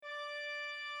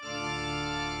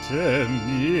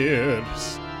10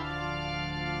 years.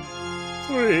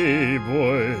 3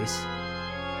 boys.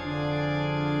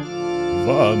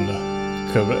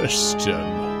 1 question.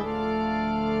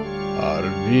 Are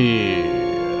we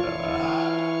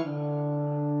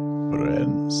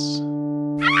friends?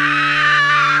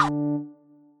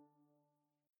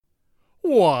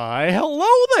 Why, hello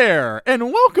there,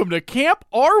 and welcome to Camp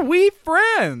Are We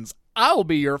Friends? I'll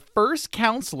be your first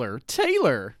counselor,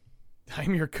 Taylor.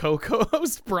 I'm your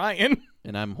co-host, Brian.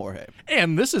 And I'm Jorge.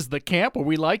 And this is the camp where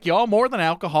we like y'all more than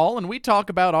alcohol, and we talk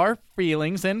about our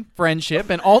feelings and friendship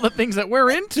and all the things that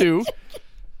we're into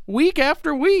week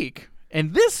after week.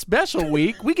 And this special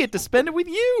week, we get to spend it with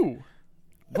you.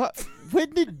 What?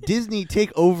 When did Disney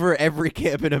take over every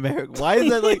camp in America? Why is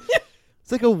that like...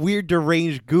 It's like a weird,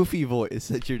 deranged, goofy voice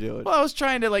that you're doing. Well, I was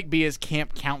trying to be as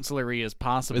camp counselor-y as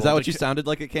possible. Is that what you sounded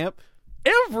like at camp?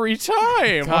 Every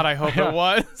time. God, I hope it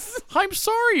was. I'm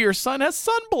sorry your son has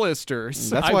sun blisters.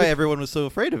 That's why everyone was so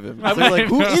afraid of him. They're like,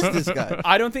 who is this guy?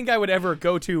 I don't think I would ever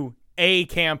go to a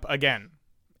camp again.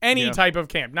 Any type of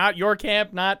camp. Not your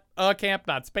camp, not a camp,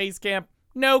 not space camp.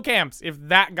 No camps if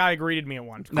that guy greeted me at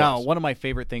one. No, one of my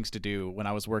favorite things to do when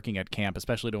I was working at camp,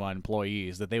 especially to my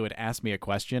employees, that they would ask me a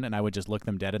question and I would just look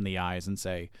them dead in the eyes and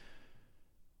say,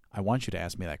 I want you to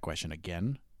ask me that question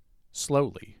again,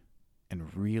 slowly,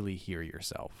 and really hear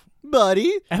yourself.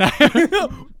 Buddy. And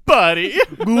buddy.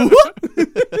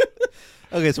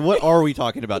 Okay, so what are we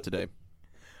talking about today?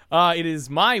 It is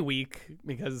my week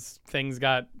because things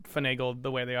got finagled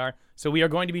the way they are. So we are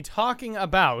going to be talking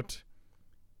about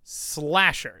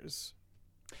slashers.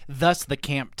 Thus the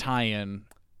camp tie-in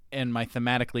and my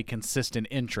thematically consistent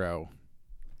intro.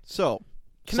 So,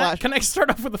 Can I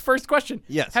start off with the first question?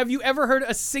 Yes. Have you ever heard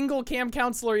a single camp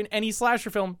counselor in any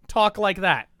slasher film talk like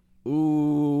that?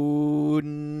 Ooh,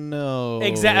 no.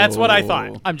 That's what I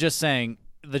thought. I'm just saying,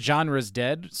 the genre's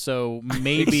dead, so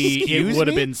maybe it would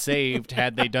have been saved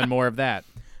had they done more of that.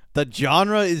 The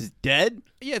genre is dead?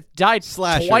 Yeah, it died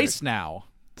Slasher. twice now.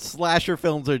 Slasher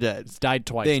films are dead. It's died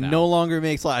twice They now. no longer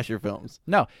make slasher films.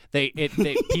 No,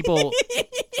 people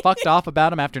fucked off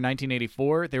about them after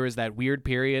 1984. There was that weird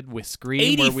period with Scream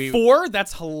 84?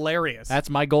 That's hilarious. That's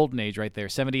my golden age right there,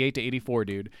 78 to 84,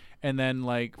 dude. And then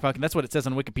that's what it says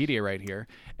on Wikipedia right here.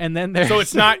 And then there's So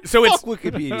it's not. So it's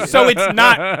Wikipedia. So it's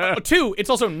not. Two. It's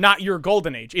also not your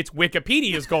golden age. It's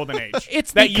Wikipedia's golden age.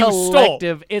 It's that the you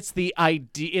collective. stole. It's the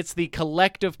idea. It's the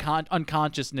collective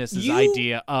unconsciousness's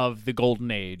idea of the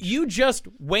golden age. You just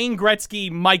Wayne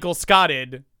Gretzky, Michael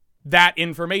Scotted that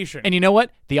information. And you know what?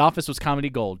 The Office was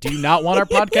comedy gold. Do you not want our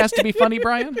podcast to be funny,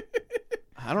 Brian?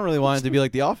 I don't really want it to be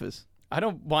like The Office. I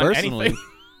don't want Personally. anything.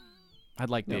 I'd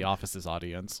like The Office's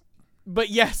audience. But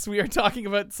yes, we are talking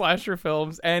about slasher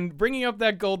films, and bringing up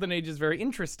that golden age is very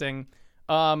interesting.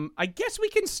 I guess we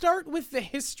can start with the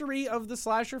history of the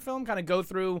slasher film, kind of go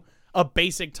through a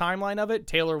basic timeline of it.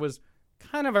 Taylor was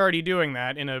kind of already doing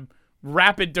that in a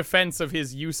rapid defense of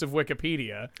his use of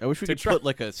Wikipedia. I wish we could put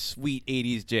like a sweet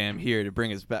 80s jam here to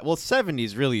bring us back. Well,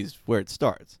 70s really is where it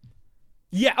starts.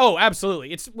 Yeah,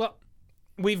 absolutely.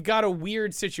 We've got a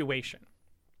weird situation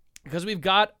because we've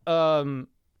got one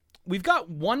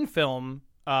film,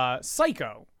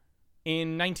 Psycho,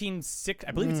 in 1960.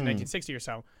 I believe it's in 1960 or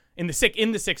so. In the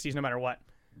 60s, no matter what.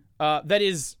 That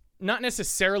is not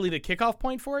necessarily the kickoff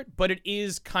point for it, but it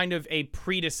is kind of a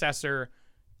predecessor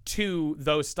to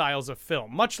those styles of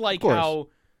film. Much like how,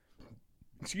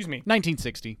 excuse me,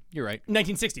 1960. You're right.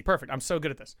 1960. Perfect. I'm so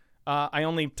good at this. I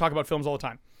only talk about films all the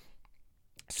time.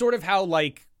 Sort of how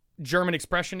German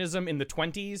Expressionism in the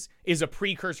 20s is a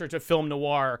precursor to film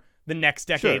noir the next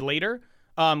decade later.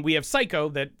 We have Psycho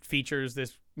that features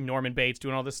this Norman Bates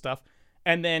doing all this stuff.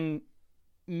 And then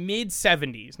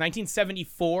mid-70s,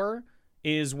 1974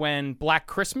 is when Black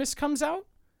Christmas comes out,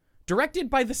 directed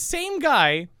by the same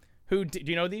guy who, do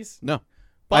you know these? No.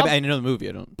 Bob, I know the movie.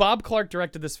 I don't. Bob Clark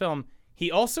directed this film.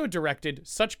 He also directed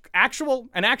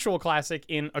an actual classic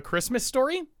in A Christmas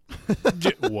Story.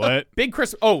 What? Big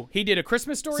Christmas. Oh, he did A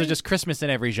Christmas Story. So just Christmas in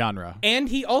every genre. And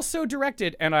he also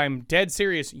directed, and I'm dead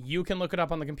serious, you can look it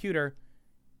up on the computer,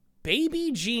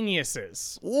 Baby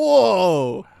Geniuses.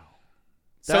 Whoa.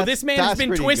 So this man has been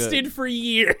pretty twisted good. for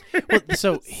years. Well,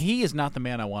 so he is not the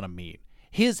man I want to meet.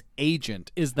 His agent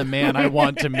is the man I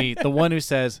want to meet. The one who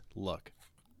says, look,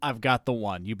 I've got the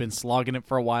one. You've been slogging it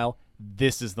for a while.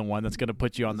 This is the one that's going to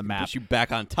put you on the map. Put you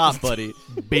back on top, buddy.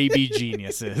 Baby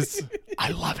Geniuses.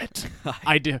 I love it.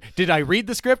 Did I read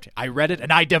the script? I read it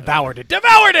and I devoured it.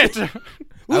 Devoured it!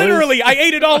 Literally, I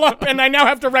ate it all up, and I now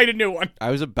have to write a new one.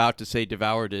 I was about to say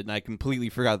devoured it, and I completely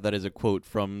forgot that is a quote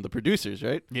from the producers,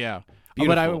 right? Yeah.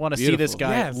 But I Beautiful, want to see this beautiful.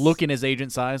 guy Yes. look in his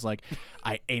agent's eyes like,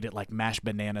 I ate it like mashed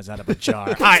bananas out of a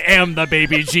jar. I am the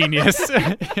baby genius.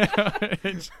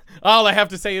 All I have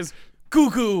to say is goo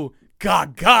goo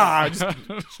gaga.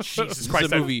 Jesus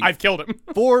Christ, a movie. I've killed him.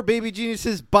 For baby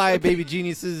geniuses, by baby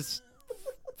geniuses,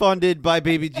 funded by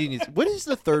baby genius. What is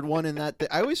the third one in that?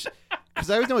 I always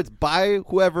know it's by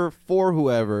whoever, for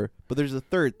whoever, but there's a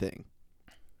third thing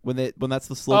when that's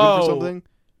the slogan for something.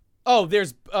 Oh,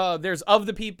 there's of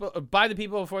the people, by the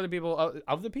people, for the people,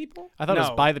 of the people. I thought it No.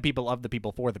 was by the people, of the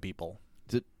people, for the people.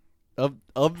 Is it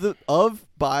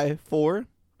by for?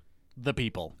 The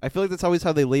people. I feel like that's always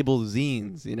how they label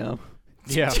zines. You know.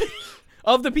 Yeah.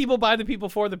 Of the people, by the people,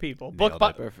 for the people. Nailed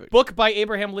it. Perfect. Book by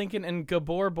Abraham Lincoln and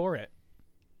Gabor Borit.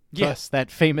 Yes, that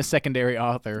famous secondary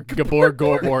author, Gabor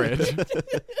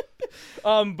Gorborit.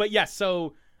 But yes,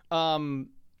 so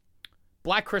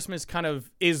Black Christmas kind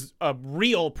of is a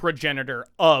real progenitor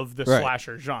of the Right.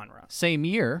 slasher genre. Same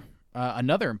year,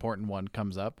 another important one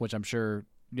comes up, which I'm sure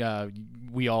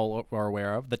we all are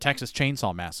aware of, the Texas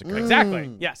Chainsaw Massacre.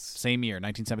 Exactly. Yes. Same year,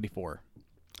 1974.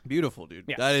 Beautiful, dude.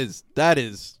 Yes. That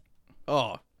is.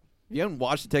 Oh, if you haven't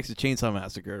watched the Texas Chainsaw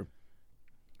Massacre,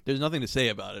 there's nothing to say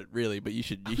about it, really. But you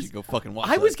should go fucking watch.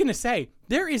 I that. was gonna say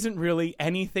there isn't really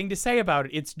anything to say about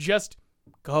it. It's just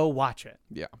go watch it.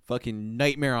 Yeah, fucking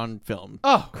nightmare on film.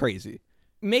 Oh, Crazy.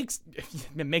 it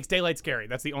makes daylight scary.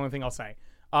 That's the only thing I'll say.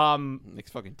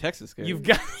 Makes fucking Texas scary. You've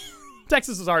got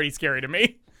Texas was already scary to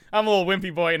me. I'm a little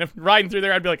wimpy boy, and if riding through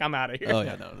there, I'd be like, I'm out of here. Oh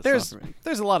yeah, no. That's not for me.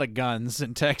 There's a lot of guns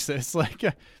in Texas, like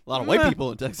A lot of white people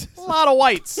in Texas, a lot of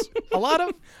whites, a lot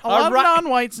of right.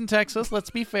 non-whites in Texas. Let's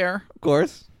be fair, of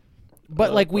course.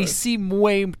 but like we course. see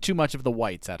way too much of the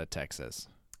whites out of Texas.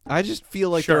 I just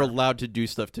feel like Sure. they're allowed to do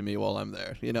stuff to me while I'm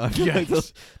there. You know, I feel like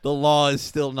the law is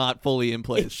still not fully in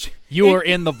place. You are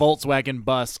in the Volkswagen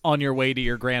bus on your way to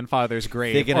your grandfather's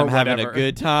grave, Thinking or I'm having whatever. a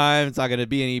good time. It's not going to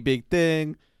be any big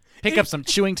thing. Pick up some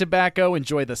chewing tobacco,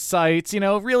 enjoy the sights.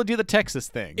 really do the Texas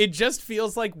thing. It just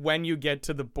feels like when you get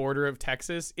to the border of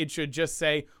Texas, it should just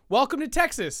say, "Welcome to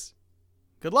Texas.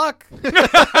 Good luck."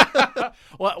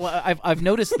 well, I've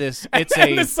noticed this. And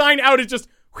the sign out is just,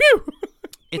 "Whew."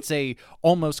 It's a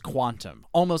almost quantum,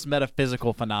 almost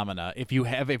metaphysical phenomena. If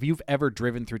you've ever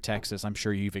driven through Texas, I'm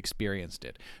sure you've experienced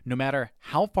it. No matter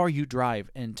how far you drive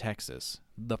in Texas,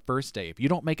 the first day, if you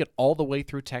don't make it all the way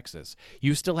through Texas,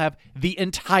 you still have the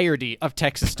entirety of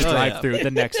Texas to drive through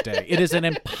the next day. It is an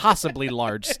impossibly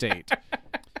large state.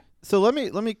 So let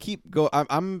me keep going. I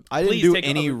didn't Please do take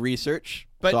any over. research,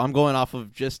 But- so I'm going off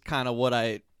of just kind of what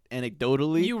I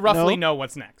anecdotally You roughly know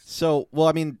what's next. So, well,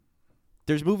 I mean,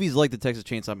 there's movies like the Texas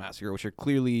Chainsaw Massacre, which are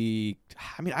clearly.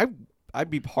 I mean, I'd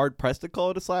be hard pressed to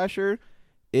call it a slasher.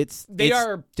 It's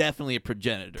definitely a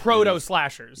progenitor. Proto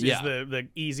slashers Yeah. is the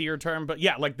easier term, but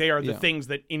yeah, like they are the Yeah. things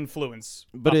that influence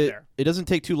But up it there. it doesn't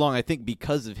take too long, I think,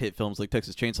 because of hit films like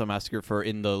Texas Chainsaw Massacre for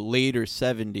in the later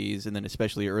 70s and then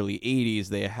especially early 80s,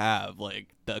 they have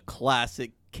like the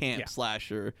classic camp Yeah.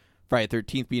 slasher, Friday the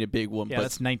 13th being a big one, Yeah, but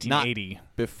that's 1980.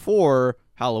 not before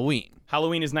Halloween.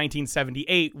 Halloween is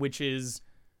 1978, which is,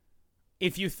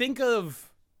 if you think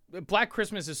of Black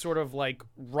Christmas is sort of like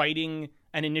writing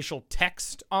an initial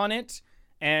text on it,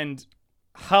 and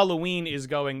Halloween is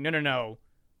going, no,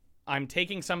 I'm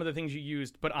taking some of the things you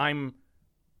used, but I'm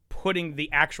putting the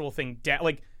actual thing down.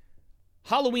 Like,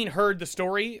 Halloween heard the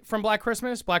story from Black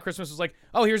Christmas. Black Christmas was like,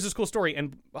 oh, here's this cool story.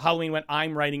 And Halloween went,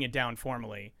 I'm writing it down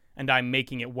formally, and I'm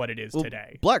making it what it is Well,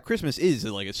 today. Black Christmas is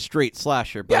like a straight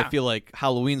slasher, but Yeah. I feel like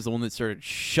Halloween's the one that started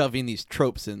shoving these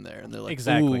tropes in there, and they're like,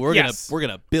 Exactly. "Ooh, we're Yes.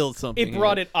 gonna build something." It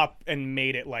brought here." it up and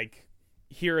made it like,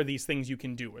 here are these things you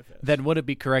can do with it. Then would it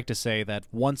be correct to say that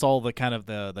once all the kind of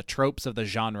the tropes of the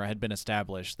genre had been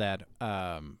established, that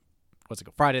what's it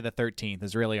called? Friday the 13th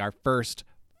is really our first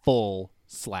full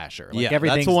slasher. Like Yeah,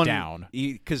 everything's that's the one, down.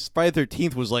 Because Friday the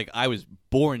 13th was like, I was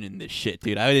born in this shit,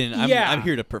 dude. I'm Yeah.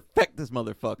 here to perfect this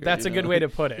motherfucker. That's you a good know? way to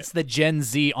put it. It's the Gen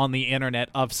Z on the internet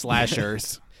of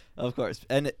slashers. Of course,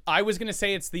 and I was going to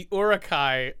say it's the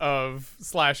Urukai of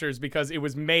slashers because it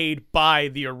was made by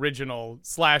the original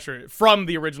slasher, from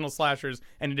the original slashers,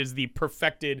 and it is the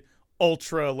perfected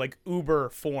ultra like uber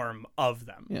form of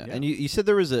them. yeah. And you said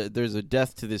there's a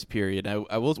death to this period.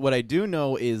 I will. What I do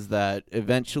know is that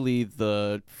eventually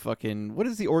the fucking what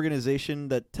is the organization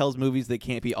that tells movies they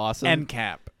can't be awesome?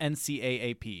 NCAP.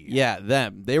 NCAAP. Yeah,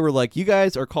 them. They were like, you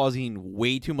guys are causing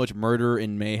way too much murder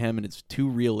and mayhem, and it's too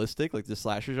realistic, like the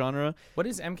slasher genre. What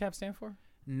does MCAP stand for?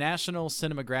 National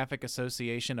Cinematographic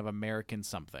Association of American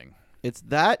something. It's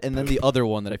that, and then the other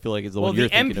one that I feel like is the Well, one the you're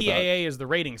thinking about. MPAA is the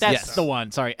rating system. That's the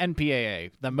one. Sorry, NPAA,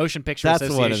 the Motion Picture That's the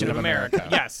one, Association isn't of it? America.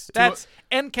 Yes. That's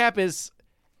NCAP is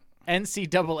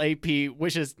NCAAP,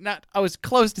 which is not. I was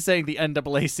close to saying the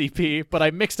NAACP, but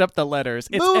I mixed up the letters.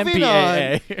 It's Moving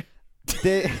MPAA.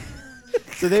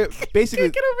 So they basically.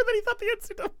 Can't get over that he thought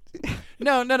the NCAA.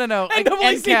 No.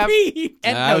 NAACP.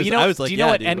 I was- I was like, do you know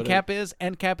yeah, what dude, NCAP is?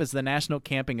 NCAP is the National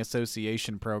Camping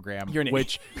Association program, You're an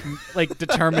which like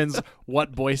determines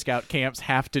what Boy Scout camps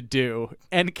have to do.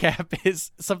 NCAP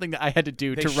is something that I had to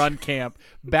do to run camp.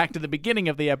 Back to the beginning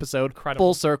of the episode, Incredible.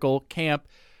 full circle camp,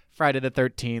 Friday the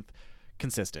 13th,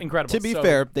 consistent. Incredible. To be So-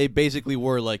 fair, they basically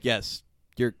were like, yes,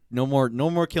 you're no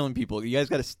more killing people. You guys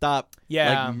got to stop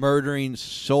like murdering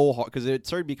so hard because it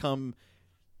started to become.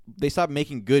 They stopped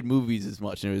making good movies as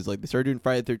much, and it was like they started doing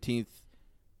Friday the 13th,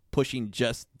 pushing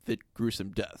just the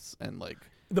gruesome deaths, and like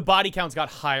the body counts got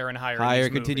higher and higher. in these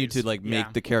continued movies. to like make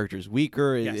Yeah. the characters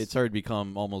weaker. Yes. It started to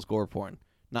become almost gore porn.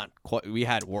 Not quite. We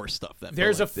had worse stuff then. but,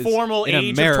 There's like, a this- formal in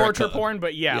age America, of torture porn,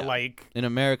 but yeah, Yeah. like in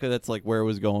America, that's like where it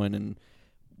was going, and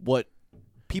what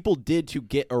people did to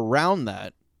get around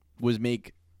that was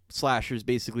make slashers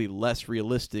basically less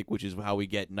realistic, which is how we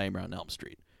get Nightmare on Elm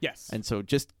Street. yes. And so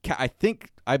just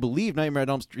I believe Nightmare on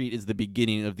Elm Street is the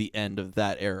beginning of the end of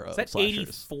that era Is of that slashers.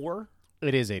 84?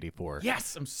 It is 84.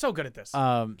 Yes, I'm so good at this.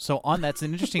 So on that's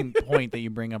an interesting point that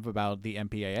you bring up about the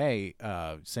MPAA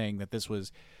saying that this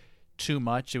was too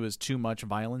much. It was too much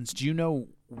violence. Do you know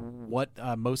what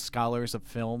most scholars of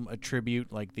film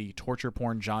attribute like the torture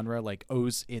porn genre like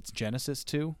owes its genesis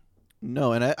to?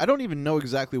 No, and I don't even know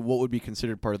exactly what would be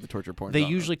considered part of the torture porn. They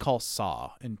genre. usually call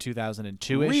Saw in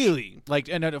 2002-ish. Really? Like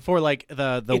and for like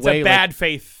the it's way a bad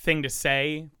faith thing to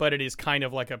say, but it is kind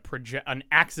of like an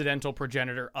accidental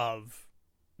progenitor of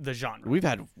the genre. We've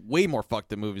had way more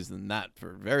fucked up movies than that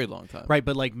for a very long time. right,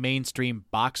 but like mainstream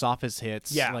box office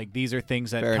hits, Yeah. like these are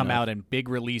things that Fair come enough. out in big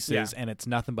releases Yeah. and it's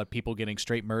nothing but people getting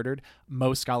straight murdered.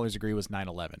 Most scholars agree was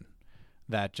 9/11.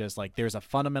 That just like there's a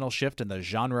fundamental shift in the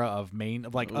genre of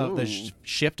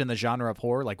shift in the genre of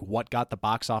horror, like what got the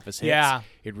box office hits. Yeah.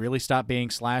 It really stopped being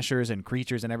slashers and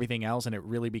creatures and everything else, and it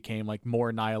really became like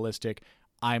more nihilistic.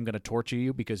 I'm gonna torture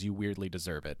you because you weirdly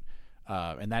deserve it.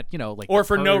 And that, like Or The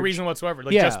for no Purge- reason whatsoever,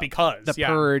 like Yeah. just because. The yeah.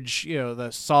 Purge, the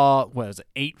Saw, what was it,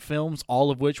 8 films,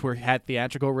 all of which had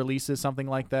theatrical releases, something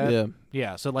like that. Yeah.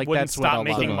 Yeah, so like Wouldn't that's stop what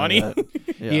a lot making of money.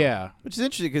 Yeah. Which is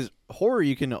interesting because horror,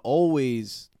 you can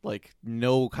always like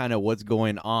know kind of what's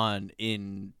going on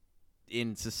in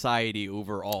society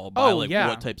overall by like yeah.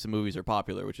 what types of movies are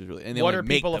popular, which is really and they What only are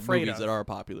make people the afraid movies of? that are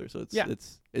popular. So it's Yeah.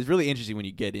 it's really interesting when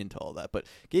you get into all that. But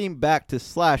getting back to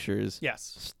slashers,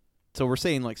 Yes. so we're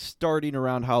saying like starting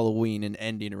around Halloween and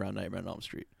ending around Nightmare on Elm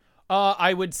Street.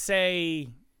 I would say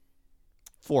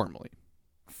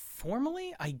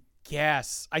Formally. I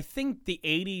guess. I think the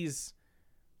 80s.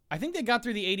 I think they got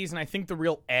through the 80s, and I think the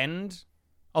real end.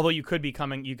 Although you could be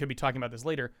talking about this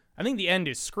later. I think the end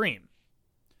is Scream.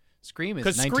 Scream is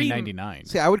 'Cause Scream- 1999.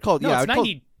 See, I would call No, I it's would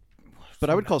 90. but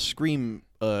I would call Scream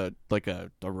like a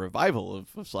revival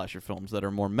of slasher films that are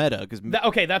more meta because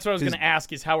Okay, that's what I was going Cause- to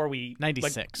ask. Is how are we?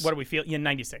 96. Like, what do we feel? Yeah,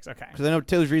 96. Okay. I know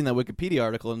Taylor's reading that Wikipedia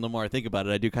article, and the more I think about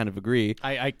it, I do kind of agree.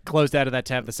 I closed out of that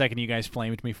tab the second you guys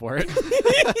flamed me for it.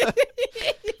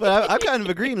 But I'm kind of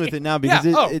agreeing with it now because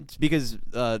Yeah, it's because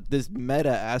this meta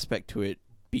aspect to it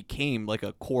became like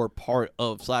a core part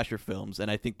of slasher films, and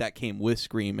I think that came with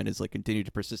Scream and has like continued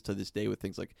to persist to this day with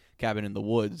things like Cabin in the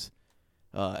Woods,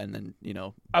 and then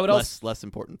I would less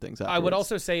important things. I would afterwards.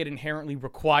 also say it inherently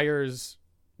requires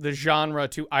the genre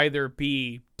to either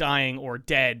be dying or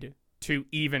dead to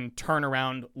even turn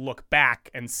around, look back,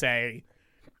 and say,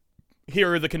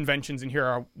 "Here are the conventions, and here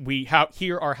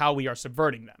are how we are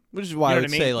subverting them." Which is why You know I what would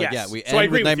I mean? say like Yes. we So I end agree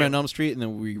with with Nightmare you. on Elm Street and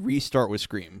then we restart with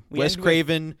Scream. We Wes end with-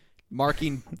 Craven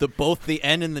marking both the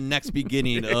end and the next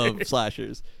beginning of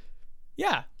slashers.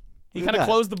 Yeah, he Look at kind of that.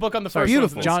 closed the book on the first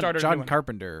Beautiful. one, and then started a new John one.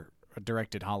 Carpenter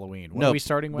directed Halloween. What No, are we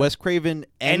starting with? Wes Craven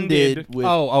Ended ended with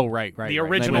right. the right.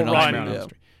 original Nightmare on run. Elm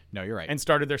Street. No, you're right. and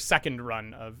started their second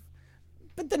run of.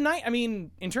 But the night, I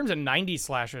mean, in terms of 90s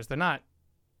slashers, they're not.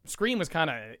 Scream was kind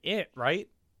of it, right?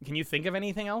 Can you think of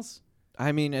anything else?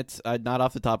 I mean, it's not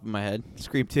off the top of my head.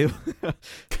 Scream 2.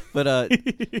 But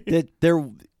they're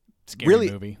Scary really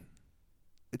movie.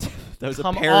 that was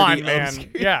Come a parody on, of man.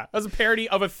 Scream. Yeah, that was a parody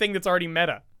of a thing that's already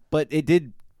meta. But it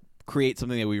did create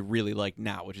something that we really like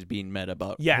now, which is being meta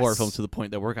about Yes. horror films to the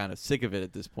point that we're kind of sick of it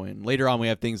at this point. And later on, we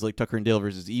have things like Tucker and Dale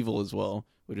versus Evil as well,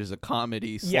 which is a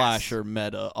comedy slasher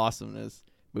meta awesomeness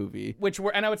movie.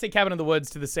 And I would say Cabin in the Woods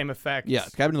to the same effect. Yeah,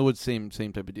 Cabin in the Woods, same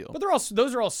type of deal. But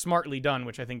those are all smartly done,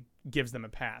 which I think gives them a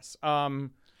pass.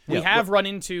 We Yeah, have run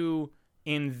into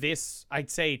in this,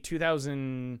 I'd say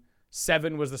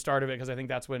 2007 was the start of it because I think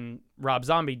that's when Rob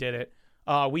Zombie did it.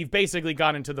 we've basically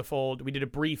got into the fold. We did a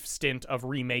brief stint of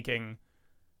remaking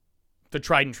the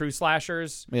tried and true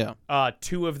slashers. Yeah.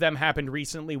 2 of them happened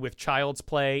recently with Child's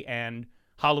Play and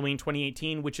Halloween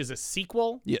 2018, which is a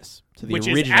sequel. Yes. To the Which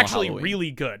original is actually Halloween.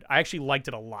 really good. I actually liked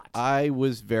it a lot. I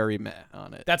was very meh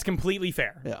on it. That's completely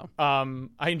fair. Yeah.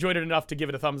 I enjoyed it enough to give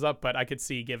it a thumbs up, but I could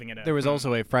see giving it a... There was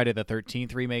also a Friday the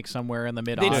 13th remake somewhere in the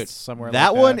mid They aughts, did. somewhere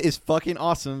That like one that. is fucking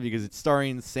awesome because it's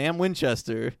starring Sam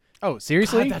Winchester, Oh,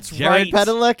 seriously? God, that's Jared right.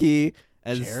 Padalecki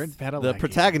as Jared the Padalecki.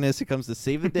 protagonist who comes to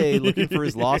save the day looking for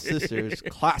his lost sisters.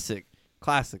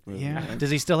 Classic movie. Yeah. man.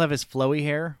 Does he still have his flowy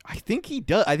hair? I think he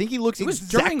does. I think he looks It was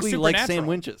during exactly like Sam Supernatural.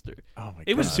 Winchester. Oh my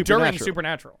It was god. during Supernatural.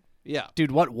 Supernatural. Yeah.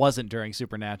 Dude, what wasn't during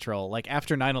Supernatural? Like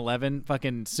after 9/11,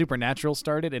 fucking Supernatural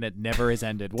started and it never has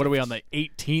ended. What are we on the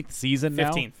 18th season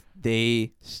now? 15th.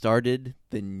 They started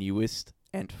the newest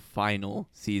and final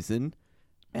season,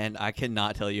 and I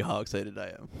cannot tell you how excited I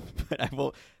am.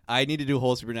 But I need to do a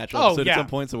whole Supernatural Oh, episode yeah. at some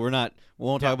point, so we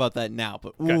won't talk about that now.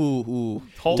 But Okay. ooh.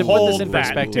 Hold To put this in that.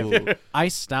 perspective, I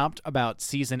stopped about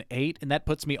season 8, and that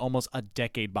puts me almost a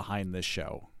decade behind this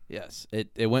show. Yes,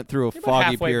 it went through a You're about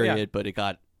foggy halfway, period, yeah. but it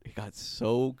got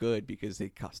so good because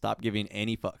they stopped giving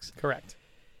any fucks. Correct.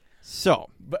 So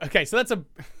But, okay, so that's a...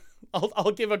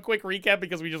 I'll give a quick recap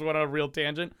because we just went on a real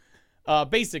tangent.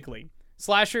 Basically,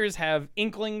 slashers have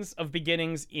inklings of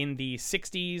beginnings in the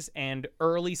 60s and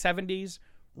early 70s,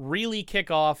 really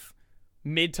kick off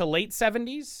mid to late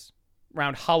 70s,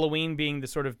 around Halloween being the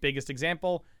sort of biggest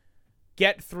example,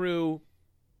 get through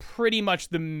pretty much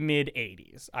the mid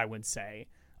 80s, I would say.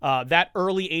 That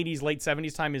early 80s, late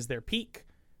 70s time is their peak.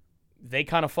 They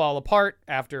kind of fall apart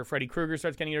after Freddy Krueger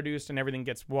starts getting introduced and everything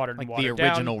gets watered Like and the watered down.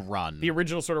 original run. The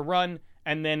original sort of run,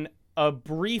 and then a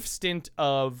brief stint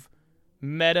of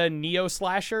meta neo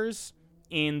slashers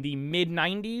in the mid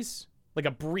 90s, like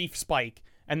a brief spike,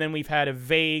 and then we've had a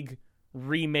vague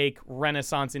remake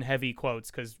renaissance in heavy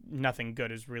quotes because nothing good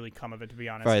has really come of it, to be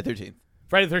honest. Friday the 13th.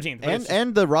 Friday the 13th.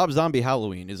 And the Rob Zombie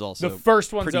Halloween is also the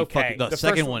first one's pretty okay. fucking, the first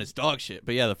second one is dog shit,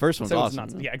 but yeah, the first one's so it's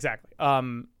awesome. nuts. Yeah, exactly.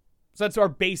 So that's our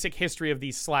basic history of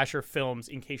these slasher films,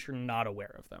 in case you're not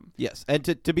aware of them. Yes, and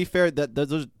to be fair,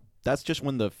 that's just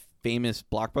when the famous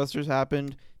blockbusters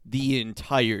happened. The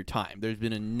entire time, there's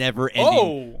been a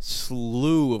never-ending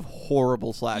slew of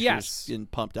horrible slashers Yes. getting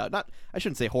pumped out. I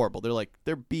shouldn't say horrible.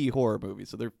 They're B horror movies,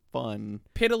 so they're fun.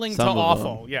 Piddling to Some of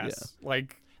awful, them, yes.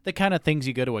 Like, the kind of things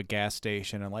you go to a gas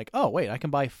station and like, oh wait, I can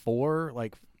buy 4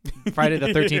 like Friday the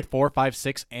 13th, 4, 5,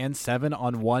 6, and 7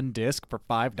 on one disc for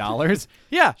 $5.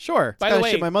 Yeah, sure. by the kinda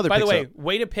way, shit my mother picks up.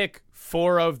 way to pick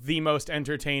 4 of the most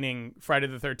entertaining Friday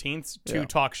the 13th to Yeah.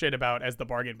 talk shit about as the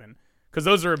bargain bin, because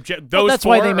those are those. Well, that's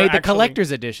why 4 they are made the actually-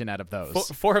 collector's edition out of those.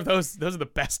 4 of those are the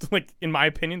best. Like, in my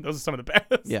opinion, those are some of the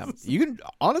best. Yeah, you can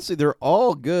honestly, they're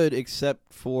all good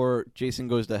except for Jason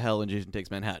Goes to Hell and Jason Takes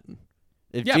Manhattan.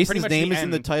 If Yeah, pretty Jason's much name the is in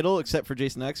the end. title except for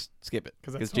Jason X, skip it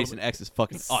 'Cause because that's Jason X is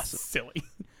fucking awesome. Silly.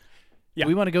 Yeah.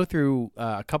 We want to go through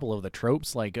a couple of the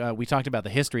tropes. Like we talked about the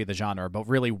history of the genre, but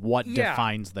really what Yeah.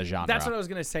 defines the genre. That's what I was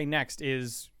gonna say next.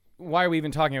 Is why are we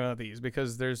even talking about these?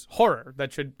 Because there's horror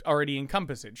that should already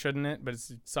encompass it, shouldn't it? But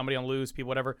it's somebody on loose, people,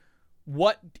 whatever.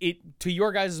 To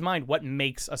your guys' mind, what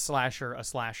makes a slasher a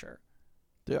slasher?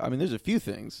 I mean, there's a few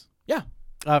things. Yeah.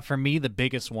 For me, the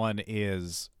biggest one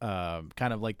is kind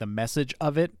of like the message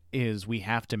of it is we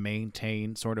have to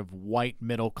maintain sort of white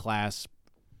middle class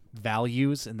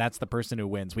values, and that's the person who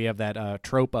wins. We have that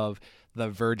trope of the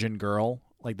virgin girl,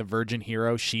 like the virgin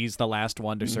hero. She's the last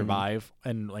one to survive,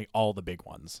 and like all the big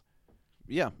ones.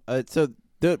 Yeah. So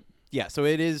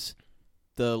it is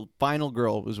the final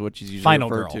girl is what she's usually Final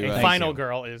referred girl. to. A as. Final you.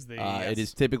 girl is the. It yes.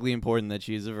 is typically important that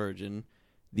she is a virgin.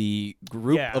 The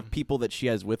group Yeah. of people that she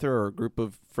has with her are a group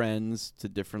of friends to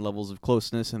different levels of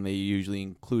closeness, and they usually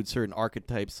include certain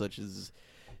archetypes such as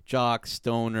jock,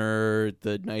 stoner,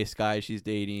 the nice guy she's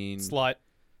dating, slut.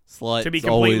 slut. To be is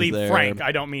always completely there. frank,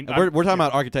 I don't mean. We're talking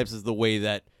about archetypes as the way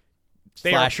that They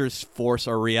are- slashers force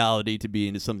our reality to be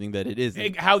into something that it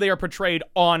isn't. how they are portrayed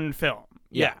on film.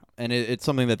 Yeah. And it's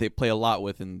something that they play a lot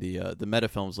with in the meta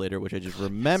films later, which I just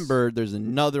remembered. There's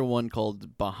another one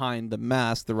called Behind the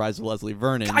Mask: The Rise of Leslie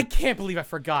Vernon. I can't believe I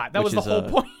forgot. That was which the is whole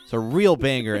point. It's a real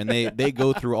banger, and they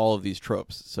go through all of these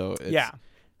tropes. So it's Yeah.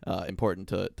 important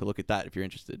to look at that if you're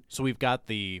interested. So we've got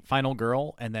the final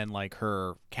girl, and then like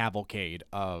her cavalcade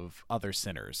of other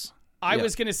sinners. I Yeah.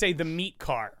 was gonna say the meat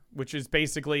car, which is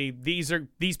basically these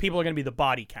people are gonna be the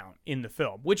body count in the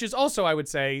film, which is also, I would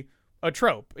say, a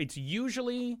trope. It's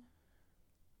usually,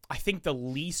 I think the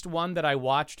least one that I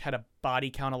watched had a body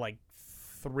count of like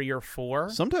 3 or 4.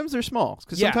 Sometimes they're small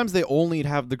because Yeah. sometimes they only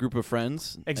have the group of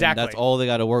friends. and Exactly. that's all they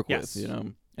got to work Yes. with. You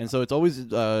know. And so it's always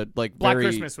like Black very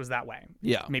Christmas was that way.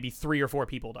 yeah. Maybe 3 or 4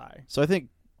 people die. So I think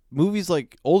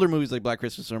older movies like Black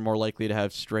Christmas are more likely to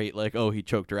have straight like, oh, he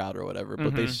choked her out or whatever,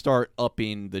 but they start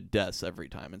upping the deaths every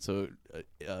time, and so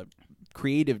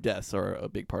creative deaths are a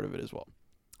big part of it as well.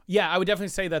 Yeah, I would definitely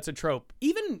say that's a trope.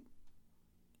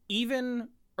 Even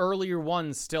earlier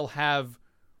ones still have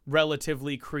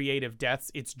relatively creative deaths.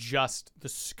 It's just the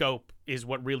scope is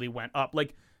what really went up.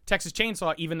 Like Texas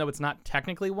Chainsaw, even though it's not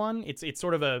technically one, it's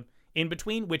sort of a in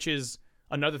between, which is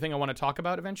another thing I want to talk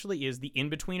about eventually. Is the in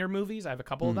betweener movies? I have a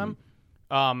couple of them.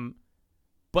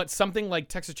 But something like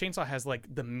Texas Chainsaw has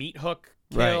like the meat hook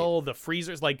kill, the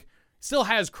freezers, like still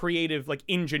has creative like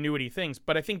ingenuity things.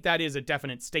 But I think that is a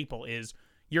definite staple. Is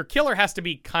your killer has to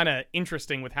be kind of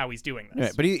interesting with how he's doing this.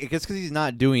 Right, but I guess because he's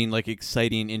not doing like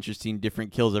exciting, interesting,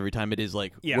 different kills every time. It is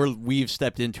like we've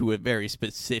stepped into a very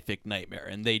specific nightmare,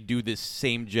 and they do this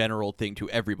same general thing to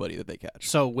everybody that they catch.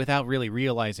 So without really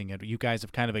realizing it, you guys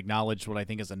have kind of acknowledged what I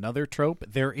think is another trope.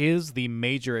 There is the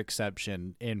major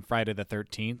exception in Friday the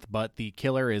 13th, but the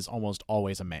killer is almost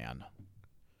always a man.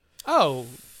 Oh,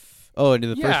 and in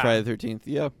the first Yeah. Friday the 13th,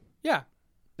 yeah. yeah.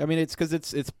 I mean, it's because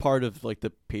it's part of like the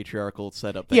patriarchal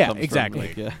setup. That comes exactly.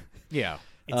 From, like, Yeah.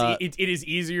 It is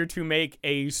easier to make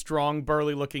a strong,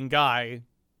 burly-looking guy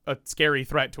a scary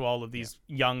threat to all of these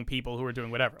young people who are doing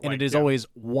whatever. And it is always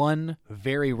one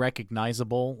very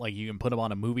recognizable, like you can put him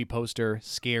on a movie poster,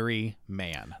 scary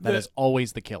man. That is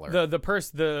always the killer.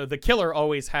 The killer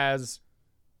always has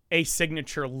a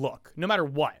signature look, no matter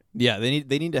what. Yeah, they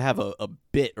need to have a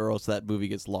bit, or else that movie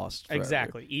gets lost forever.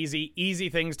 Exactly. Easy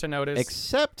things to notice.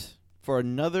 Except for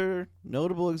another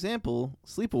notable example,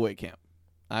 Sleepaway Camp.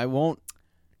 I won't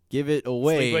give it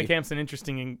away. Sleepaway Camp's an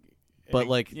interesting But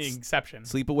like exception.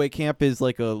 Sleepaway Camp is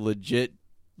like a legit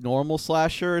normal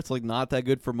slasher. It's like not that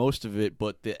good for most of it,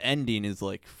 but the ending is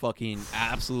like fucking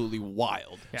absolutely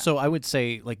wild. Yeah. So I would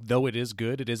say, like, though it is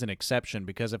good, it is an exception,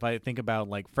 because if I think about,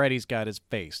 like, Freddy's got his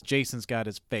face, Jason's got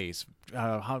his face,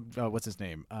 what's his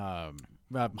name? I'm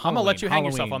gonna let you hang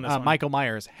yourself on this one. Michael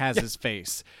Myers has his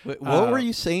face. Wait, what were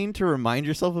you saying to remind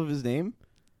yourself of his name?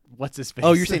 What's his face?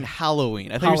 Oh, you're saying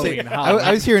Halloween. I thought you were saying. Halloween.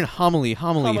 I was hearing homily.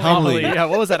 Homily. Yeah,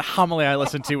 what was that homily I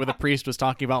listened to where the priest was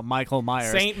talking about Michael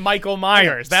Myers? Saint Michael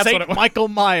Myers. That's Saint what it was. Michael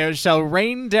Myers shall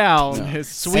rain down his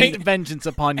sweet vengeance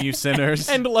upon you sinners.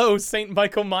 And lo, Saint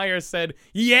Michael Myers said,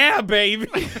 "Yeah, baby."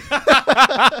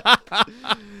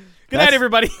 Good night,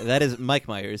 everybody. That is Mike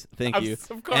Myers. Thank you.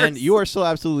 Of course. And you are so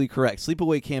absolutely correct.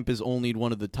 Sleepaway Camp is only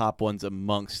one of the top ones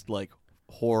amongst like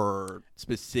horror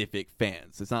specific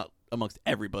fans. It's not amongst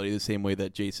everybody the same way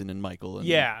that Jason and Michael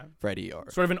and Freddy are.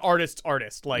 Sort of an artist's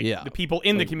artist. Like the people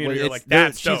in the community are like, they're-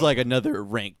 that's she's dope. like another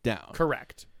rank down.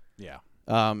 Correct. Yeah.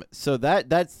 So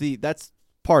that's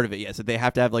part of it. Yes, that they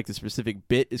have to have like the specific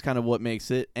bit is kind of what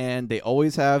makes it, and they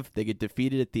get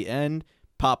defeated at the end,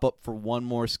 pop up for one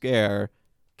more scare,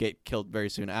 get killed very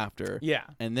soon after. Yeah.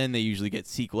 And then they usually get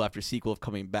sequel after sequel of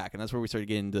coming back, and that's where we start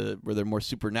getting to where they're more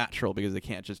supernatural because they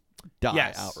can't just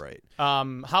die outright.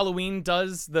 Halloween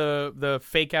does the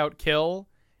fake out kill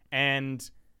and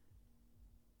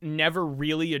never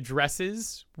really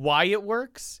addresses why it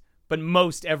works, but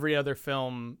most every other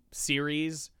film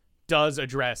series does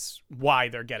address why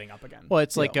they're getting up again. Well,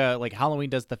 it's like Halloween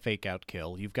does the fake out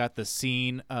kill. You've got the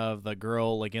scene of the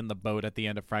girl like in the boat at the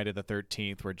end of Friday the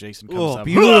 13th where Jason comes up.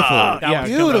 Beautiful. Yeah,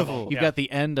 beautiful. You've got the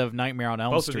end of Nightmare on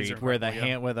Elm Both of these Street are where the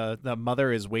incredible, where the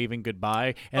mother is waving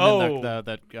goodbye, and then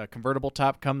the convertible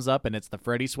top comes up and it's the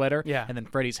Freddy sweater. Yeah. And then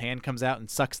Freddy's hand comes out and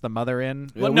sucks the mother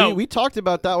in. Well, no. We talked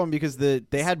about that one because they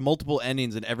had multiple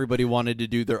endings and everybody wanted to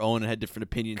do their own and had different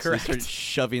opinions. Correct. So they started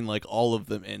shoving like all of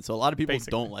them in. So a lot of people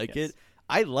Basically, don't like yes. it.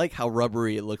 I like how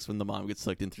rubbery it looks when the mom gets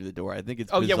sucked in through the door. I think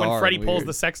it's Oh yeah, when bizarre Freddy and pulls weird.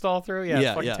 the sex doll through, it's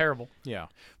Yeah, fucking yeah. terrible. Yeah.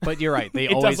 But you're right. They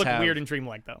It always does look have weird and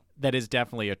dreamlike though. that is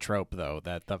definitely a trope though,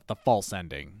 that the false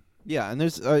ending. Yeah, and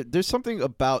there's something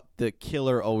about the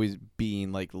killer always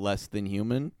being like less than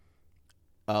human,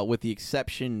 with the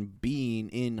exception being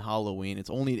in Halloween. It's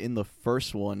only in the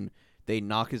first one they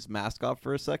knock his mask off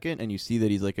for a second, and you see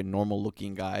that he's like a normal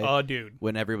looking guy. Oh, dude.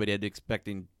 When everybody had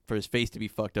expecting for his face to be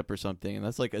fucked up or something, and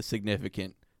that's like a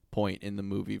significant point in the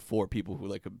movie for people who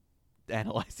like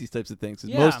analyze these types of things. 'Cause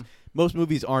Yeah. most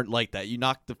movies aren't like that. You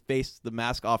knock the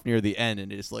mask off near the end,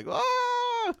 and it's like,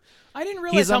 ah. I didn't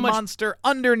realize He's how a much monster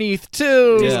underneath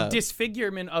too. Yeah.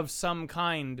 disfigurement of some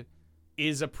kind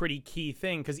is a pretty key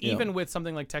thing, because even with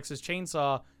something like Texas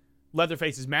Chainsaw,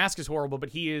 Leatherface's mask is horrible, but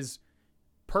he is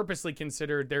purposely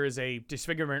considered there is a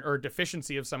disfigurement or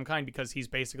deficiency of some kind because he's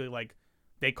basically like,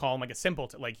 they call him like a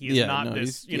simpleton, like he is not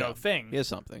this thing. He has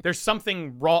something. There's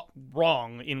something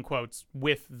wrong in quotes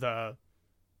with the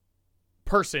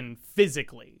person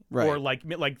physically, Right. or like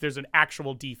there's an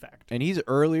actual defect. And he's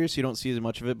earlier, so you don't see as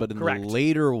much of it. But in Correct. the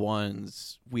later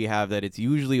ones, we have that it's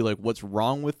usually like what's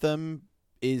wrong with them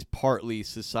is partly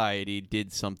society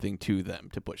did something to them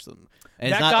to push them,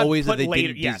 and That it's not got always that put they later-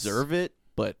 didn't yes. deserve it,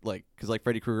 but like because like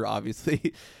Freddy Krueger,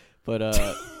 obviously, but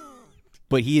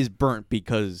but he is burnt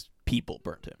because people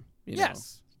burnt him. You know?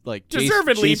 Yes. Like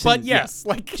Deservedly, Jason, but yes,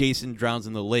 like Jason drowns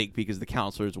in the lake because the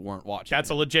counselors weren't watching.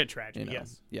 that's a him, legit tragedy. you know?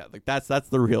 Yes. Yeah, like that's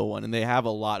the real one, and they have a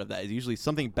lot of that. It's usually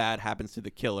something bad happens to the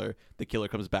killer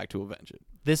comes back to avenge it.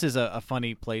 This is a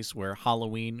funny place where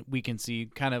Halloween, we can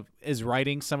see, kind of is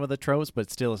writing some of the tropes,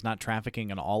 but still is not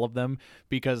trafficking on all of them.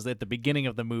 Because at the beginning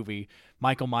of the movie,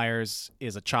 Michael Myers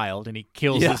is a child and he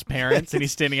kills Yeah. his parents, and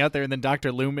he's standing out there, and then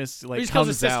Dr. Loomis He just comes kills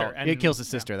his sister, out. and- He kills his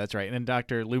sister. That's right. And then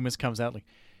Dr. Loomis comes out like,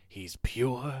 he's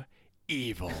pure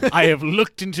evil. I have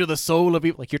looked into the soul of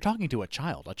evil. Like, you're talking to a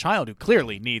child who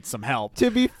clearly needs some help. To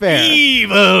be fair,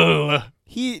 Evil,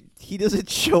 he doesn't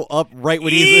show up right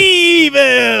when he's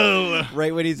evil.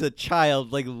 right when he's a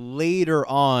child. Like later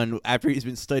on, after he's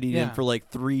been studying him Yeah. for like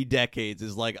 3 decades,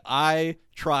 is like, I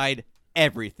tried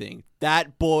everything.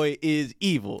 That boy is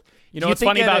evil. You know Do you what's think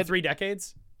funny that about it- 3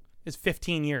 decades? Is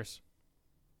 15 years.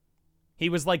 He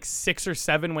was like 6 or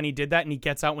 7 when he did that, and he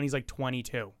gets out when he's like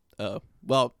 22. Oh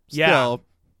well, still Yeah.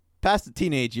 past the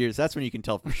teenage years, that's when you can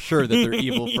tell for sure that they're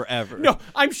evil forever. No,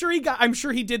 I'm sure he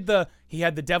had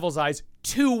the devil's eyes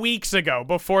 2 weeks ago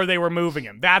before they were moving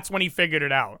him. That's when he figured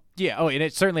it out. Yeah, oh, and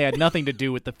it certainly had nothing to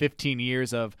do with the 15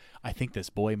 years of, I think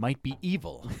this boy might be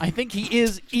evil. I think he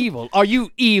is evil. Are you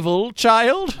evil,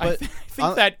 child? I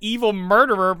think that evil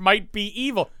murderer might be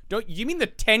evil. Don't you mean the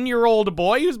 10-year-old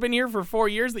boy who's been here for 4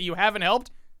 years that you haven't helped?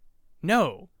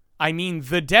 No, I mean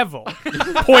the devil.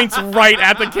 Points right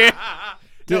at the kid.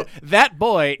 No, that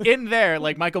boy in there,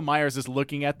 like Michael Myers is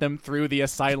looking at them through the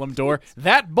asylum door.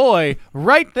 That boy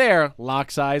right there,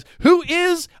 locks eyes, who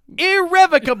is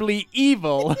irrevocably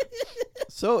evil.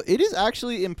 So it is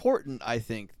actually important, I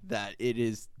think, that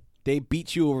they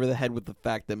beat you over the head with the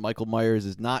fact that Michael Myers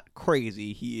is not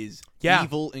crazy. He is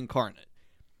evil incarnate,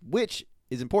 which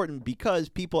is important because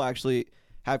people actually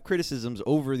have criticisms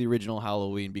over the original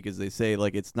Halloween because they say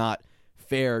like it's not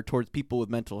fair towards people with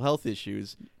mental health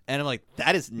issues. And I'm like,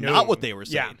 that is not what they were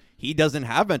saying. Yeah. He doesn't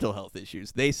have mental health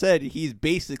issues. They said he's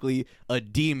basically a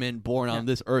demon born on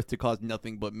this earth to cause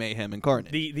nothing but mayhem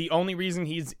incarnate. The only reason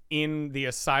he's in the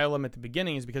asylum at the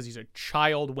beginning is because he's a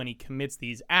child when he commits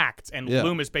these acts. And Yeah.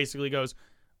 Loomis basically goes,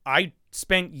 I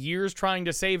spent years trying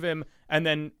to save him, and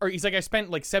then, or he's like, I spent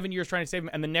like 7 years trying to save him,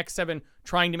 and the next 7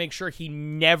 trying to make sure he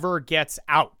never gets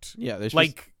out. Yeah, there's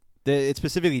Like, it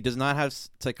specifically does not have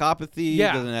psychopathy.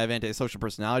 Yeah. Doesn't have antisocial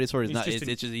personality disorder. He's just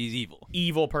It's just he's evil,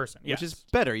 evil person. which Yes. is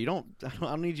better. I don't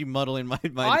need you muddling my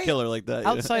I- killer like that.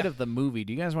 Outside of the movie,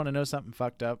 do you guys want to know something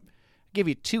fucked up? I'll give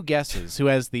you 2 guesses. Who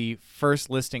has the first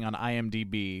listing on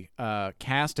IMDb?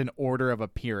 Cast and order of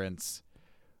appearance.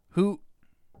 Who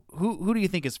do you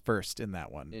think is first in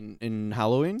that one? in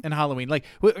Halloween, In Halloween, like,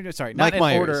 sorry, not Mike in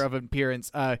Myers. order of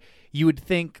appearance. You would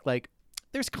think like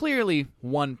there's clearly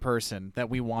one person that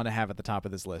we want to have at the top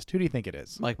of this list. Who do you think it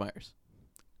is? Mike Myers.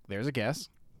 There's a guess.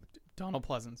 Donald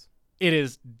Pleasance. It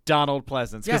is Donald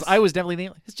Pleasance, because Yes. I was definitely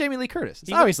thinking it's Jamie Lee Curtis. It's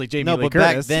He- obviously Jamie No, Lee but Curtis.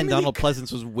 back then Jamie Lee Donald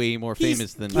Pleasance was way more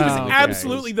famous than. He was Oh, okay.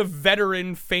 absolutely the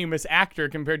veteran famous actor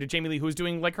compared to Jamie Lee, who's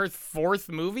doing like her 4th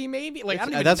movie, maybe. Like I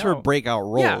don't even That's know. her breakout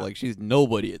role. Yeah. Like she's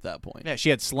nobody at that point. Yeah, she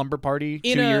had Slumber Party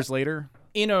In 2 a- years later.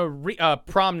 In a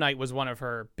Prom Night was one of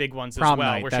her big ones as Prom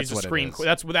well, Night, where that's she's a what it scream is.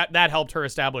 queen. That helped her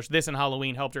establish this, and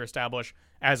Halloween helped her establish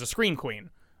as a scream queen,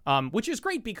 which is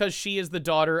great because she is the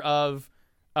daughter of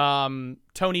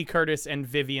Tony Curtis and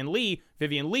Vivian Lee.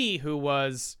 Vivian Lee, who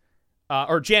was,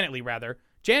 or Janet Lee rather.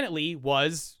 JanetLee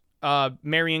was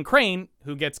Marion Crane,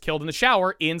 who gets killed in the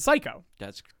shower in Psycho.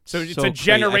 That's So it's a crazy.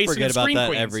 generation I forget of about scream that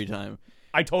queens. every time.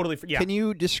 I totally yeah. Can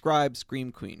you describe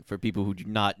Scream Queen for people who do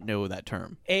not know that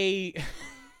term? I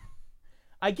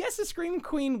guess a scream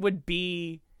queen would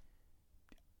be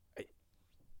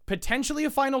potentially a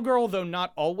final girl, though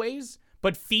not always,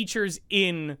 but features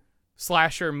in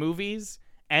slasher movies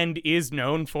and is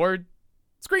known for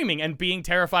screaming and being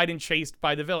terrified and chased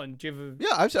by the villain. Do you have a,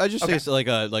 Yeah, I just Okay. say it's like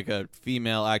a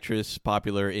female actress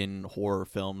popular in horror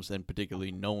films and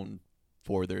particularly known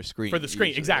for their scream. for the screen?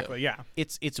 usually, Exactly, yeah.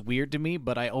 It's weird to me,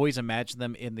 but I always imagine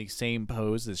them in the same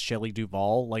pose as Shelley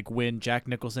Duvall. Like when Jack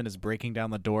Nicholson is breaking down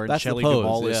the door and That's the Shelley pose,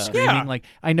 Duvall is yeah. screaming. Yeah. Like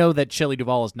I know that Shelley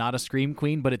Duvall is not a scream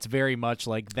queen, but it's very much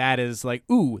like that is like,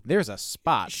 ooh, there's a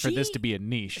spot for this She- to be a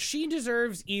niche. She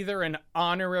deserves either an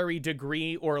honorary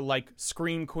degree or like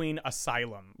scream queen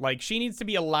asylum. Like she needs to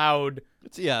be allowed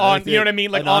on, you know what I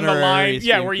mean? Like an on the honorary line.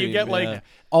 Yeah, scream where you queen, get like, yeah.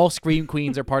 All Scream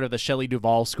Queens are part of the Shelley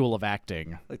Duvall School of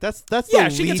Acting. Like that's the yeah,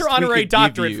 she gets least her we honorary could give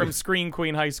doctorate you. from Scream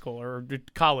Queen High School or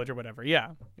college or whatever.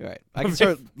 Yeah. Right. I can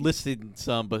start listing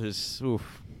some, but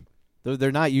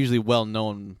they're not usually well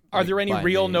known. Are there any by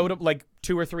real name. notable, like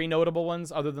 2 or 3 notable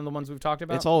ones other than the ones we've talked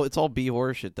about? It's all B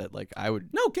horror shit that like I would.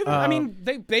 No, give it. I mean,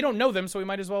 they don't know them, so we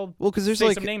might as well. Well, because there's say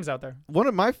like some names out there. one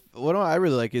of I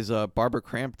really like is Barbara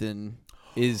Crampton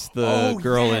is the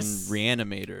girl yes. in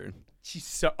Reanimator. She's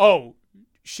so. Oh,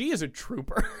 she is a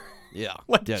trooper. Yeah.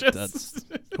 Like, yeah, just- that's.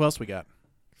 Who else we got?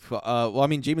 Well, I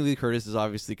mean, Jamie Lee Curtis is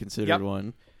obviously considered Yep.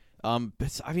 one.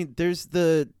 But I mean, there's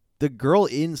the girl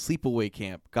in Sleepaway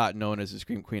Camp got known as a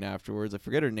Scream Queen afterwards. I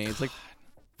forget her name. It's like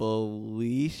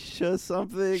Felicia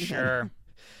something. Sure.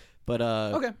 But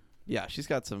Okay. yeah, she's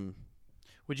got some.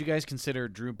 Would you guys consider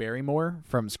Drew Barrymore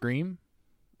from Scream?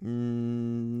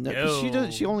 No, 'cause No.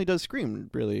 she only does Scream,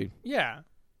 really. Yeah.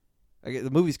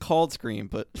 The movie's called Scream,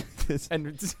 but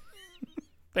And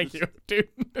thank you, dude.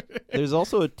 there's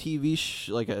also a TV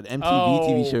like an MTV Oh.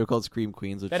 TV show called Scream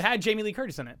Queens. Which, That had Jamie Lee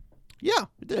Curtis in it. yeah,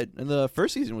 it did, and the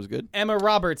first season was good. Emma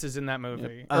Roberts is in that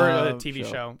movie Yep. or the TV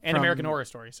Show. show and From- American Horror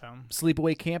Story. So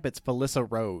Sleepaway Camp, it's Felissa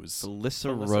Rose.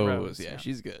 Felissa Rose, Rose, yeah, yeah.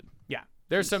 she's good. yeah,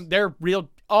 there's some. They're real.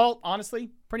 All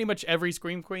honestly, pretty much every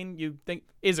Scream Queen you think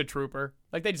is a trooper.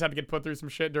 Like they just have to get put through some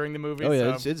shit during the movie. Oh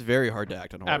yeah, so. it's very hard to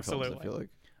act on horror Absolutely. films. I feel like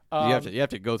Um, you have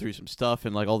to go through some stuff,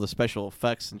 and like all the special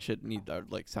effects and shit need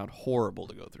like sound horrible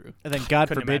to go through. And then, God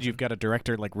Couldn't forbid, imagine. you've got a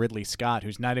director like Ridley Scott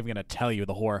who's not even going to tell you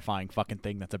the horrifying fucking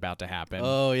thing that's about to happen.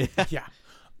 Oh yeah, Yeah,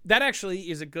 that actually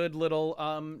is a good little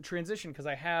transition because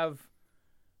I have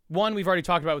one we've already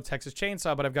talked about with Texas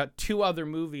Chainsaw, but I've got 2 other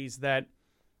movies that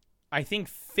I think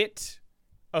fit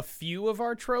a few of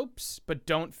our tropes, but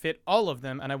don't fit all of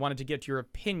them. And I wanted to get your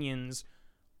opinions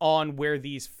on where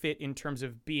these fit in terms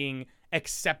of being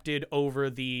accepted over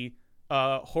the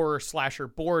horror slasher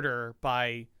border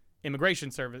by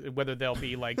immigration service, whether they'll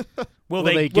be like, will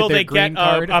they get their green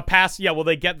card? a pass? Yeah, will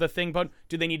they get the thing? But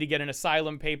do they need to get an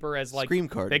asylum paper as like Scream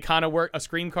card. They kind of work a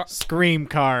Scream card. Scream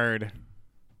card.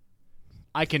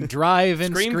 I can drive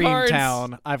in Scream cards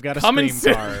Screamtown. I've got a coming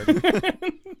Scream soon.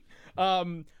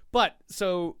 card. But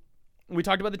so we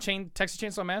talked about the Texas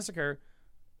Chainsaw Massacre.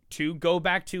 To go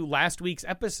back to last week's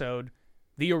episode,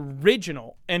 the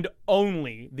original and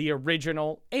only the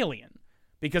original Alien,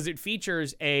 because it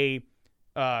features a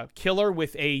killer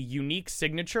with a unique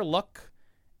signature look,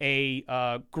 a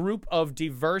group of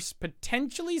diverse,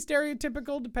 potentially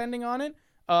stereotypical, depending on it,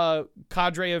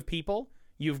 cadre of people.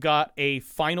 You've got a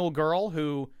final girl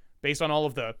who, based on all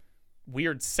of the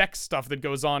weird sex stuff that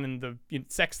goes on in the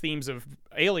sex themes of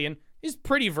Alien, is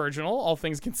pretty virginal, all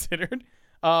things considered.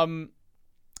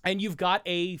 And you've got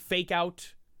a fake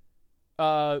out,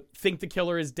 think the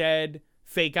killer is dead,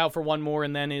 fake out for one more,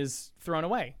 and then is thrown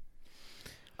away.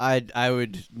 I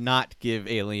would not give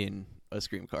Alien a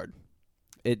Scream card.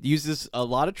 It uses a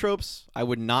lot of tropes. I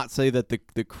would not say that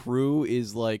the crew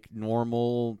is like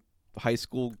normal high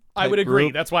school. I would type agree.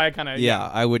 group. That's why I kind of Yeah,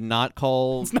 I would not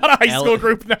call. It's not a high school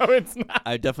group. No, it's not.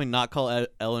 I would definitely not call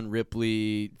Ellen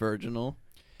Ripley virginal.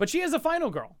 But she is a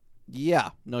final girl. Yeah,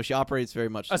 no, she operates very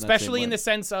much, Especially in the the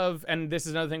sense of, and this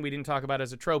is another thing we didn't talk about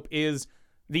as a trope, is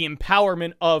the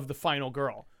empowerment of the final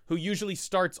girl, who usually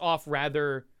starts off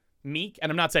rather meek.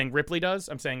 And I'm not saying Ripley does.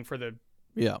 I'm saying for the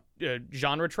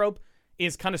genre trope,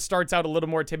 is kind of starts out a little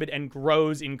more timid and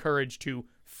grows in courage to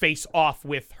face off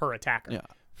with her attacker. Yeah.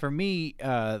 For me,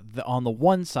 on the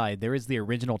one side, there is the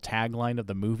original tagline of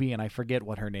the movie, and I forget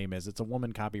what her name is. It's a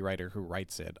woman copywriter who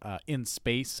writes it. In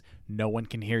space, no one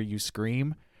can hear you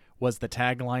scream was the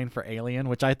tagline for Alien,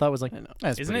 which I thought was like,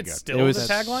 that's Isn't pretty it good. still It was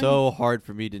the tagline? so hard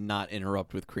for me to not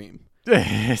interrupt with cream.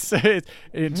 So it's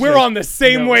We're just- on the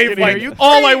same no one can hear wavelength. you.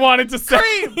 All I wanted to say.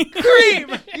 Cream!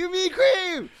 You mean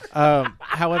cream?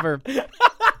 However,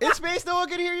 In space, no one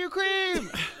can hear you cream.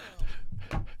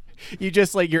 you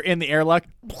just like you're in the airlock.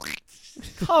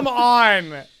 Come on.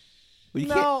 Well, you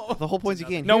No. can't, the whole point is you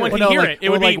can't No hear one it. can hear like, it. It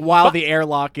or would like be while bu- the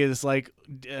airlock is like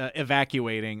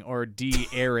evacuating or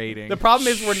de-aerating. The problem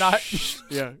is we're not.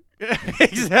 yeah,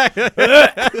 exactly.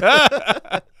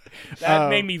 That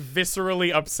made me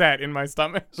viscerally upset in my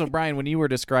stomach. So, Brian, when you were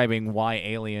describing why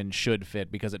Alien should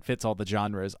fit, because it fits all the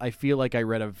genres, I feel like I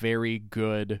read a very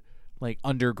good, like,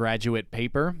 undergraduate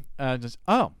paper.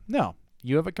 No,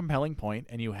 you have a compelling point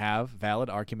and you have valid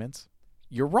arguments.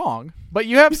 You're wrong, but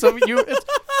you have some. And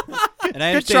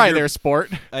I Good understand try you're- there,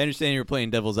 sport. I understand you're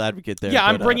playing devil's advocate there. Yeah,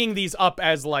 I'm but, bringing these up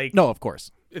as like No, of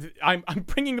course. I'm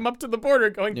bringing them up to the border,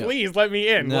 going, Yeah. please let me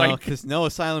in. No, Like, because no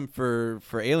asylum for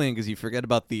Alien, because you forget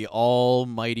about the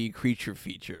almighty creature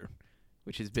feature.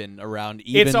 which has been around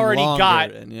even It's already longer.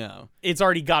 got- And, yeah. It's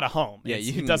already got a home. Yeah, It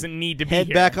you doesn't need to be Head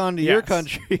here. back onto your Yes.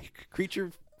 country.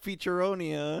 Creature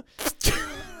Featureonia.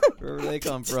 Wherever they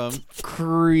come from.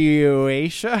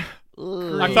 Croatia.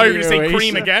 I thought you were going to say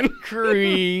cream again.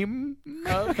 Cream.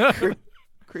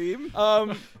 Cream.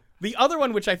 The other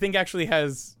one, which I think actually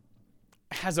has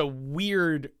a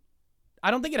weird,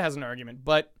 I don't think it has an argument,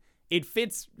 but it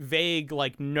fits vague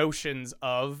like notions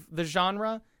of the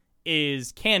genre,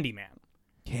 is Candyman.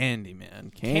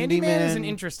 Candyman. Candyman is an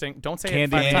interesting. Don't say it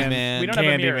 5 Candyman. times. We don't have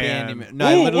a mirror. Candyman. No,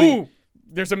 Ooh, I literally. ooh.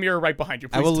 There's a mirror right behind you.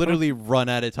 I Please will don't literally run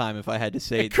out of time if I had to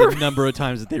say the Correct. number of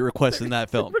times that they request in that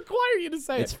film. require you to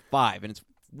say It's it. 5, and it's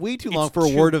way too It's long for a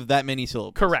too- word of that many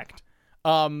syllables. Correct.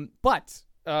 But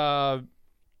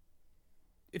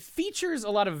it features a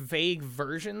lot of vague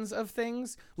versions of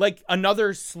things, like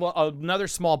another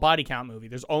small body count movie.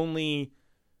 There's only,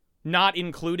 not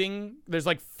including, there's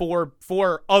like four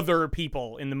other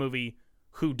people in the movie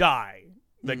who die,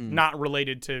 like not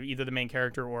related to either the main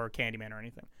character or Candyman or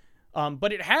anything.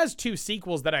 But it has 2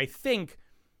 sequels that I think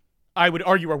I would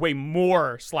argue are way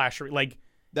more slasher. Like,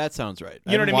 That sounds right.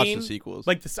 you know what I watched mean? the sequels.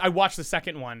 Like this, I watched the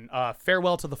second one,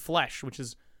 Farewell to the Flesh, which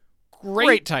is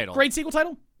Great title. Great sequel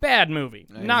title. Bad movie.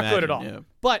 I Not good at all. imagine, yeah.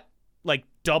 But like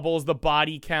doubles the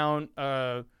body count.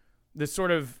 The sort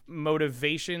of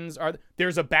motivations are.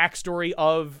 There's a backstory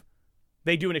of.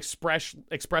 They do an express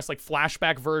like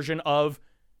flashback version of.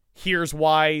 Here's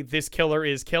why this killer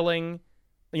is killing.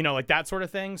 You know, like that sort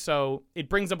of thing. So it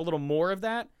brings up a little more of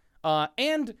that.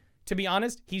 And to be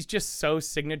honest, he's just so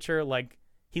signature. Like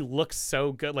he looks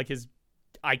so good. Like his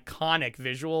iconic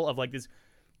visual of like this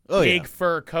big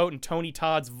fur coat and Tony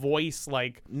Todd's voice.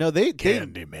 Like No, they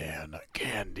Candyman.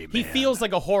 he feels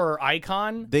like a horror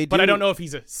icon. They but I do- don't know if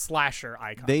he's a slasher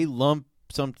icon. they lump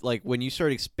some, like when you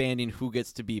start expanding who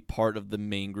gets to be part of the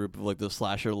main group of like the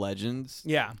slasher legends.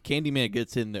 yeah. Candyman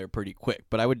gets in there pretty quick,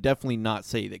 but I would definitely not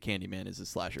say that Candyman is a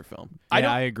slasher film. I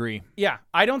agree. Yeah.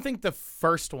 I don't think the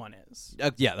first one is.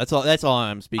 Yeah, that's all. That's all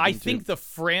I'm speaking. I to. think the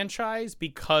franchise,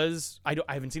 because I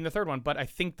haven't seen the third one, but I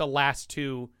think the last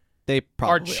 2 they are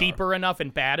probably cheaper enough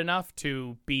and bad enough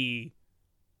to be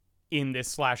in this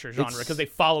slasher genre It's- because they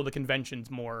follow the conventions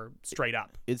more straight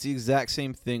up. It's the exact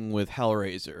same thing with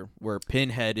Hellraiser, where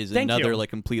Pinhead is Thank another you. like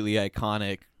completely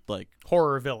iconic like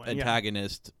Horror villain. Yeah.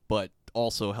 antagonist, but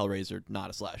also Hellraiser, not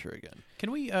a slasher again.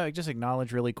 Can we just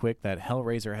acknowledge really quick that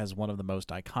Hellraiser has one of the most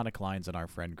iconic lines in our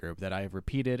friend group that I have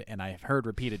repeated and I have heard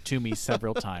repeated to me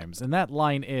several times. And that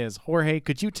line is, Jorge,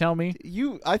 could you tell me?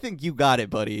 I think you got it,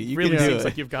 buddy. You Really can do seems it.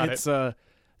 like you've got It's it.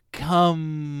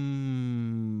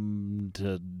 Come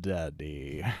to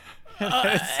daddy.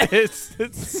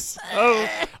 it's so,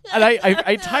 and I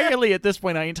entirely at this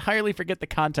point I entirely forget the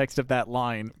context of that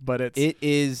line, but It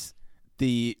is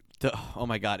the oh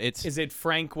my god, it's Is it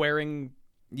Frank wearing?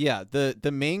 yeah,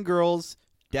 the main girl's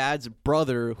dad's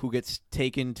brother who gets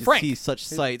taken to Frank. see such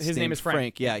sights. his name named is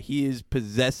Frank. Yeah, he is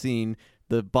possessing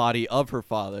the body of her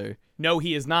father. No,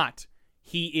 he is not.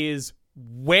 He is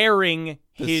wearing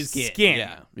The his skin.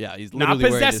 Yeah, he's Not literally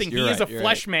wearing possessing. this. He You're is right, a you're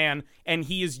flesh right. man, and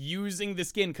he is using the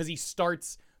skin because he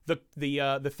starts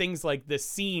the things like the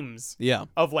seams Yeah,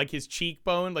 of like his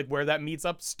cheekbone, like where that meets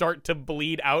up, start to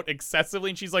bleed out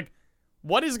excessively, and she's like,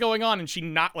 "What is going on?" And she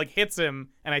not like hits him,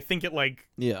 and I think it like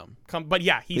yeah. but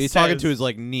yeah, He's talking to his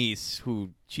like niece, who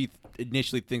she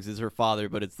initially thinks is her father,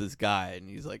 but it's this guy, and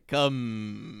he's like,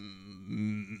 "Come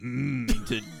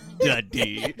to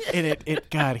daddy." and it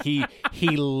God he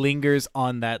lingers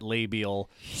on that labial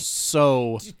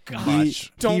so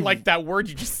much. Don't like that word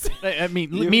you just said. I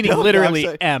mean, You meaning don't, literally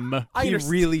I'm sorry. M. I He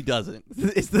understand. really doesn't.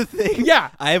 It's the thing. Yeah.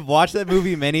 I have watched that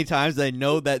movie many times. I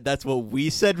know that that's what we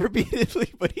said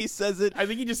repeatedly, but he says it, I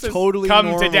think he just says, Totally "Come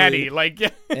normally. to daddy." Like, yeah.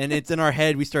 and it's in our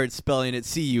head. We started spelling it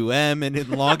C-U-M and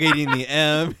elongating the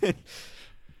M.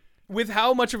 With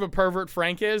how much of a pervert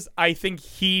Frank is, I think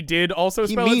he did also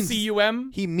He spell means- it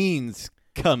C-U-M. He means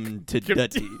come to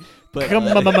daddy. But Come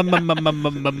We're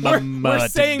we're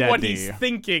saying what he's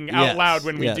thinking out yes, loud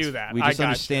when we yes. do that. We I just got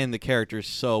understand the characters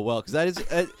so well, because that is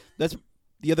that's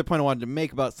the other point I wanted to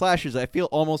make about slashers. I feel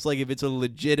almost like if it's a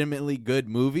legitimately good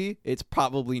movie, it's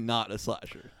probably not a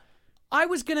slasher. I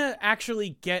was gonna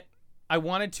actually I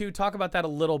wanted to talk about that a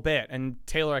little bit, and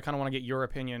Taylor, I kind of want to get your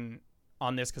opinion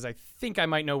on this because I think I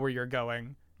might know where you're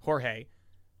going, Jorge.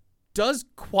 Does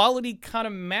quality kind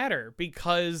of matter?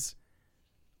 Because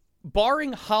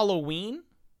barring Halloween,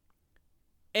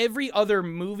 every other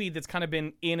movie that's kind of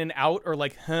been in and out or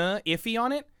like iffy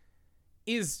on it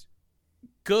is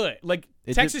good. Like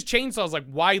Texas Chainsaw is like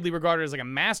widely regarded as like a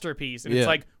masterpiece, and it's Yeah.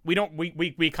 like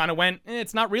we kind of went,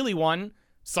 it's not really one.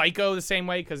 Psycho the same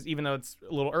way, because even though it's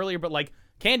a little earlier, but like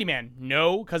Candyman,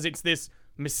 no, because it's this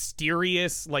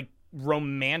mysterious, like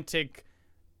romantic,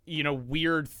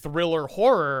 weird thriller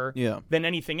horror than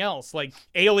anything else. Like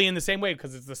Alien the same way,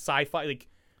 because it's the sci-fi. Like,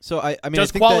 so I mean, does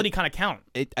I think quality kind of count?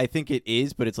 I think it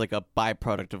is, but it's like a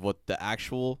byproduct of what the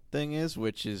actual thing is,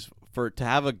 which is to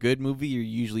have a good movie, you're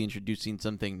usually introducing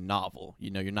something novel.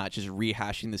 You're not just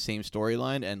rehashing the same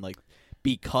storyline, and like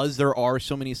because there are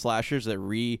so many slashers that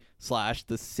re-slash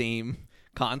the same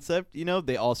concept,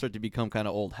 they all start to become kind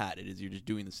of old hatted as you're just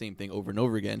doing the same thing over and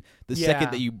over again. The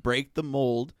second that you break the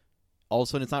mold, all of a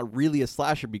sudden it's not really a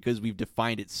slasher because we've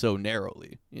defined it so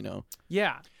narrowly,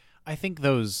 Yeah. I think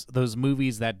those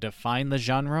movies that define the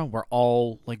genre were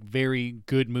all like very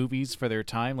good movies for their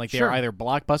time. Like they're either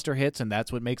blockbuster hits, and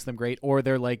that's what makes them great, or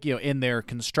they're like in their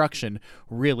construction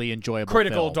really enjoyable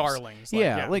critical films. darlings.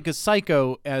 Like a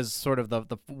Psycho as sort of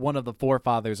the one of the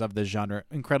forefathers of the genre.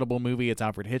 Incredible movie. It's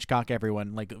Alfred Hitchcock.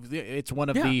 Everyone it's one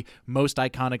of the most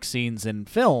iconic scenes in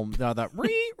film. The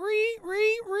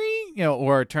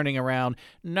or turning around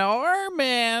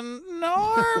Norman.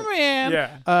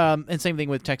 And same thing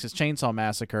with Texas Chainsaw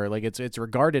Massacre. Like it's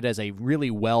regarded as a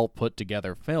really well put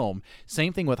together film.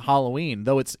 Same thing with Halloween.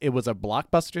 Though it was a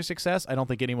blockbuster success, I don't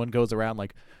think anyone goes around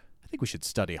like, I think we should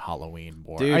study Halloween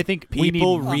more. Dude, I think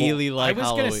people really like Halloween.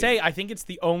 I was going to say, I think it's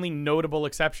the only notable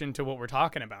exception to what we're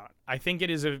talking about. I think it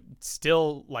is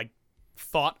still like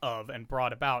thought of and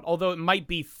brought about, although it might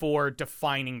be for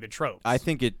defining the tropes. I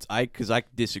think because I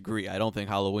disagree. I don't think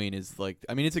Halloween is like,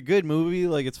 I mean, it's a good movie,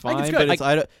 like it's fine, it's good.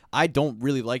 but I don't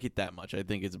really like it that much. I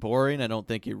think it's boring. I don't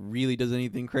think it really does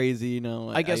anything crazy.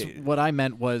 I guess what I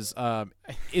meant was,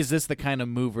 is this the kind of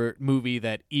movie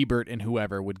that Ebert and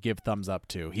whoever would give thumbs up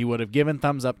to? He would have given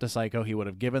thumbs up to Psycho. He would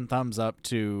have given thumbs up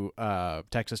to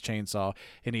Texas Chainsaw,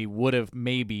 and he would have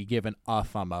maybe given a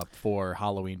thumb up for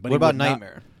Halloween. But what about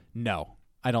Nightmare? No,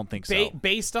 I don't think so.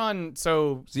 Based on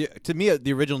to me,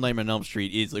 the original Nightmare on Elm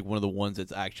Street is like one of the ones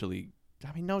that's actually.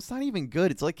 I mean, no, it's not even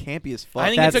good. It's like campy as fuck.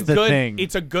 I think That's it's a the good. thing.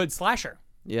 It's a good slasher.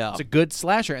 Yeah, it's a good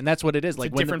slasher, and that's what it is.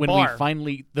 Like when we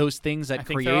finally those things that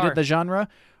created the genre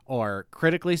are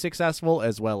critically successful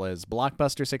as well as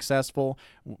blockbuster successful.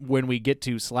 When we get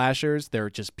to slashers, they're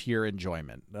just pure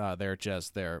enjoyment. They're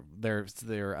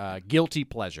guilty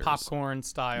pleasures, popcorn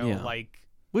style, like.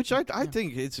 Which I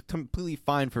think it's completely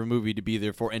fine for a movie to be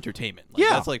there for entertainment. Like,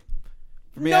 that's like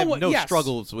for me. I have no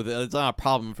struggles with it. It's not a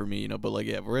problem for me, But like,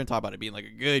 we're gonna talk about it being like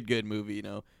a good movie,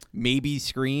 Maybe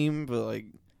Scream, but like,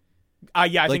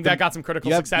 I think that got some critical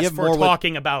success for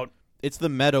talking about. It's the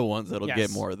meta ones that'll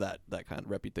get more of that kind of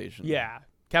reputation. Yeah.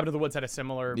 Cabin of the Woods had a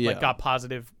similar, got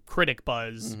positive critic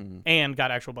buzz and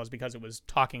got actual buzz because it was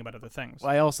talking about other things. Well,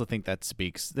 I also think that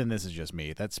speaks, and this is just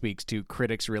me, that speaks to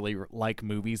critics really like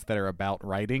movies that are about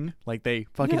writing. Like they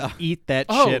fucking eat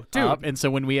that shit up. And so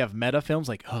when we have meta films,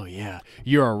 like, oh yeah,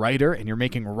 you're a writer and you're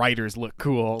making writers look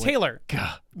cool. Taylor,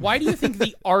 why do you think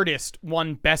The Artist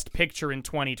won Best Picture in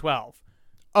 2012?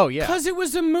 Oh, yeah. Because it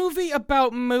was a movie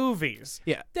about movies.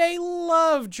 Yeah. They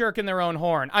love jerking their own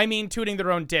horn. I mean, tooting their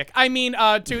own dick. I mean,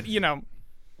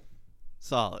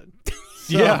 Solid.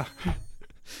 Yeah.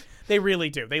 They really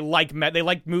do. They like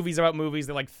movies about movies.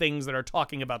 They like things that are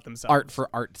talking about themselves. Art for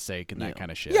art's sake and that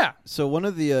kind of shit. Yeah. So one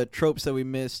of the tropes that we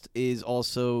missed is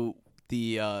also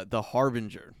the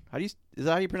Harbinger. Is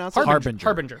that how you pronounce it?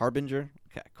 Harbinger.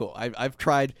 Okay, cool. I've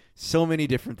tried so many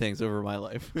different things over my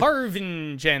life.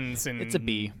 Harvingensen. It's a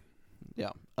B. Yeah.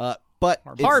 But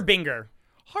Harbinger.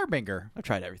 I've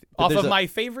tried everything. Off of my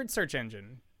favorite search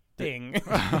engine, Bing.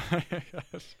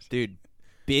 Dude,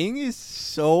 Bing is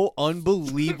so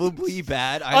unbelievably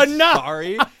bad. I'm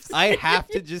sorry. I have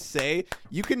to just say,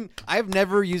 I've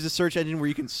never used a search engine where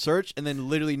you can search and then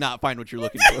literally not find what you're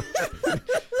looking for.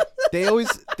 They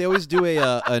always do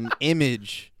an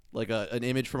image. Like an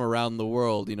image from around the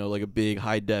world, like a big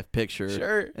high-def picture.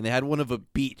 Sure. And they had one of a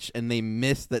beach, and they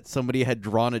missed that somebody had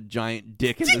drawn a giant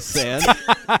dick in the sand.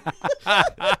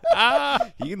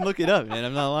 You can look it up, man.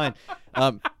 I'm not lying.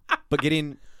 But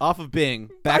getting off of Bing,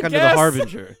 back onto the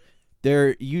Harbinger,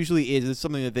 there usually is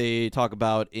something that they talk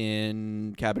about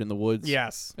in Cabin in the Woods.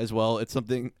 Yes. As well. It's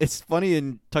funny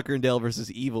in Tucker and Dale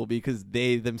versus Evil because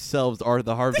they themselves are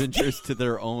the Harbingers to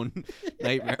their own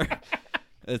nightmare.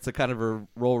 It's a kind of a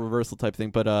role reversal type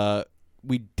thing, but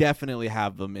we definitely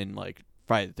have them in like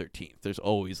Friday the 13th. There's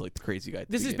always like the crazy guy.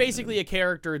 This is basically a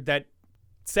character that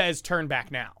says "turn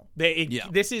back now."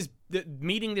 This is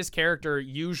meeting this character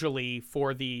usually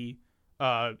for the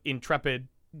intrepid,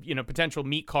 potential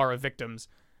meat car of victims,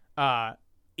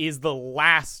 is the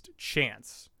last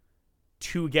chance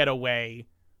to get away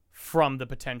from the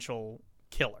potential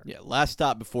killer. Yeah, last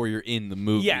stop before you're in the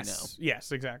movie Yes,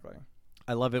 yes, exactly.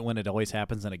 I love it when it always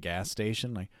happens in a gas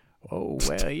station. Like, oh,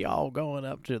 well, y'all going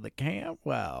up to the camp?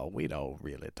 Well, we don't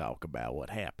really talk about what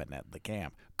happened at the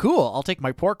camp. Cool. I'll take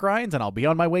my pork rinds and I'll be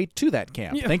on my way to that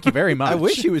camp. Thank you very much. now. I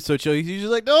wish he was so chill. He's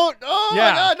usually like, don't, oh Yeah.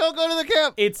 my God, don't go to the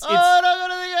camp. It's don't go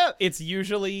to the camp. it's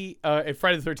usually at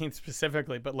Friday the 13th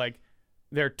specifically, but like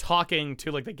they're talking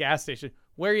to like the gas station.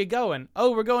 Where are you going?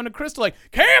 Oh, we're going to Crystal Lake.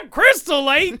 Camp Crystal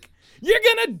Lake? You're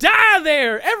gonna die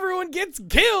there. Everyone gets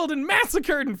killed and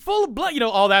massacred and full of blood. You know,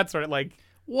 all that sort of like.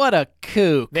 What a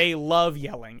kook. They love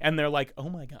yelling, and they're like, "Oh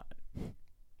my God,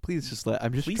 Please just let.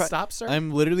 I'm just. please stop, sir." I'm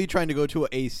literally trying to go to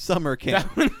a summer camp.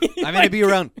 That would be I'm like- gonna be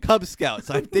around Cub Scouts.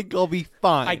 I think I'll be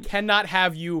fine. I cannot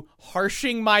have you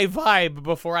harshing my vibe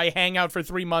before I hang out for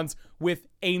 3 months with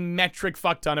a metric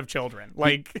fuck ton of children.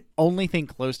 Like, Only thing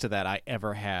close to that I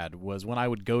ever had was when I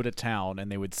would go to town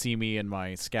and they would see me in my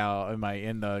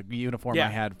in the uniform Yeah.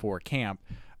 I had for camp.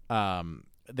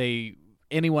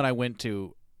 Anyone I went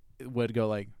to would go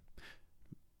like,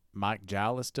 Mike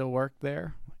Jowlis still work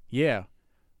there? Yeah.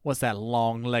 What's that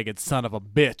long-legged son of a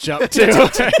bitch up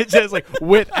to? It's just like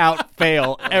without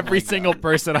fail, every single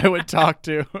person I would talk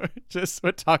to just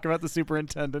would talk about the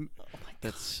superintendent.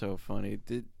 That's so funny.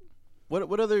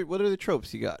 What other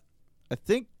tropes you got? I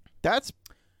think that's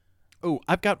Oh,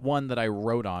 I've got one that I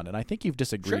wrote on, and I think you've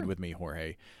disagreed Sure. with me,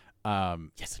 Jorge.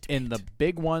 yes, a In the debate.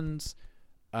 big ones,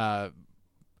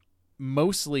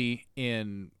 mostly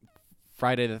in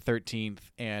Friday the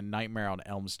 13th and Nightmare on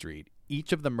Elm Street,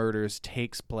 each of the murders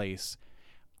takes place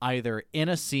either in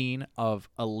a scene of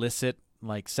illicit,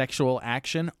 like sexual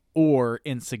action, or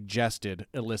in suggested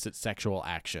illicit sexual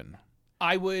action.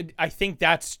 I think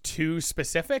that's too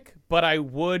specific, but I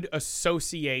would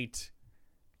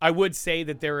say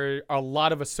that there are a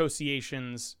lot of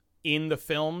associations in the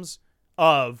films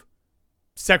of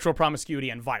sexual promiscuity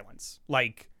and violence.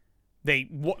 Like,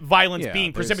 violence Yeah,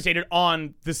 being there's- precipitated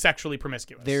on the sexually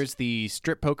promiscuous. There's the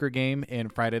strip poker game in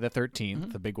Friday the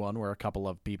 13th, the big one where a couple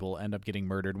of people end up getting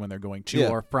murdered when they're going to Yeah.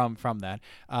 or from that.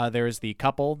 There's the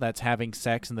couple that's having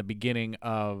sex in the beginning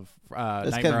of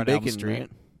that's Nightmare Kevin on Bacon, Elm Street. right?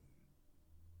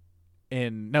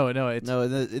 No, it's No,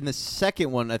 in the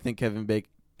second one, I think Kevin Bacon.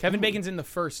 Kevin Bacon's in the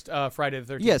first Friday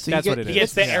the 13th. Yeah, so That's what it He is.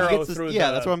 gets the Yeah. arrow through yeah,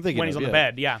 the, that's what I'm thinking when he's of, on the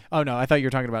yeah. bed. Yeah. Oh no, I thought you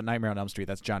were talking about Nightmare on Elm Street.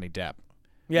 That's Johnny Depp.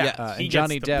 Yeah. Yeah, He and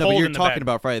Johnny gets the Depp- No, pulled but you're in the talking bed.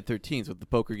 about Friday the 13th with the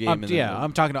poker game. And Yeah, then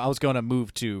I'm talking. I was going to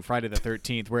move to Friday the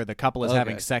 13th, where the couple is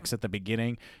having Okay. sex at the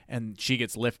beginning, and she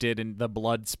gets lifted, and the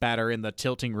blood spatter and the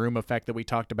tilting room effect that we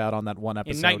talked about on that one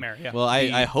episode. In Nightmare, yeah. Well,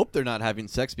 I hope they're not having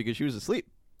sex because she was asleep.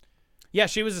 Yeah,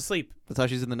 she was asleep. That's how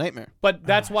she's in the nightmare. But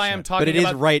that's why I'm talking But it is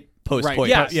about right post Right, point.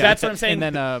 Yeah, yeah, that's what I'm saying.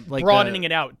 And then like broadening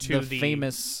it out to the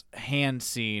famous hand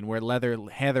scene where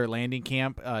Heather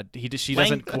Langenkamp, she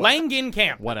doesn't Langen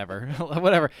Camp. whatever.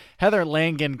 Heather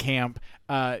Langenkamp.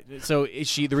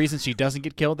 The reason she doesn't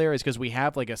get killed there is because we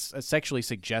have like a sexually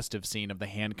suggestive scene of the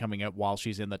hand coming up while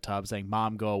she's in the tub saying,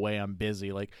 "Mom, go away, I'm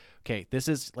busy." Like, okay, this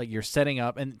is like you're setting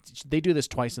up, and they do this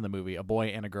twice in the movie, a boy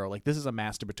and a girl. Like, this is a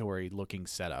masturbatory looking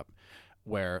setup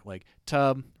where like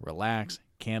tub, relax,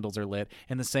 candles are lit,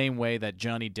 in the same way that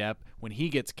Johnny Depp, when he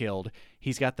gets killed,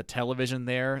 he's got the television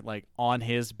there like on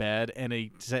his bed, and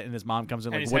his mom comes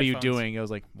in And like, his "What are you headphones. doing?" I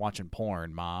was like, "Watching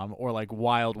porn, Mom," or like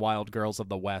Wild Wild Girls of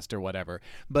the West or whatever.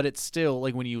 But it's still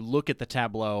like when you look at the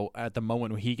tableau at the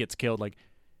moment when he gets killed, like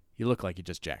you look like you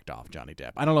just jacked off, Johnny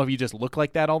Depp. I don't know if you just look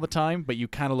like that all the time, but you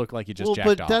kind of look like you just jacked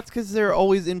but off. that's because they're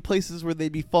always in places where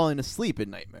they'd be falling asleep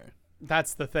in Nightmare.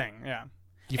 That's the thing. Yeah.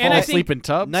 You And fall I asleep think in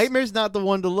tubs. Nightmare's not the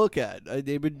one to look at.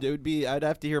 It would be. I'd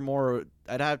have to hear more.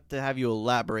 I'd have to have you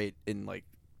elaborate in like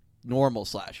normal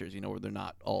slashers, where they're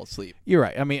not all asleep. You're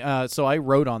right. I mean, so I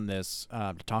wrote on this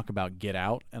to talk about Get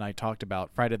Out, and I talked about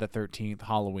Friday the 13th,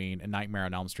 Halloween, and Nightmare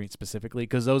on Elm Street specifically,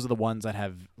 because those are the ones that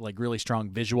have like really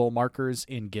strong visual markers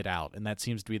in Get Out, and that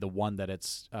seems to be the one that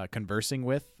it's conversing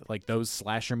with, like those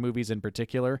slasher movies in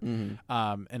particular, and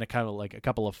a kind of like a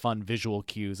couple of fun visual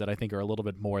cues that I think are a little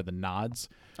bit more than nods.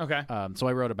 Okay. So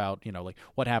I wrote about like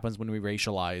what happens when we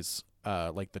racialize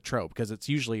like the trope, because it's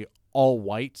usually all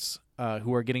whites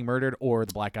who are getting murdered, or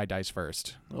the black guy dies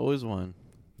first. Always one.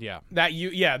 Yeah.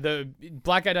 The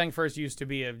black guy dying first used to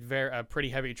be a pretty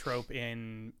heavy trope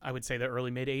in, I would say, the early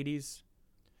mid 80s.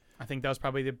 I think that was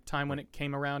probably the time when it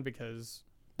came around, because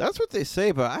That's what they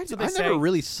say, but I what they never say.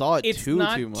 really saw it it's too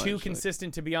not much. too Like,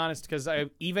 consistent, to be honest, because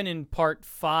even in part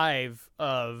 5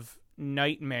 of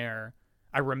Nightmare,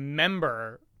 I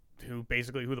remember who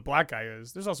the black guy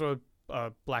is. There's also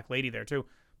a black lady there too,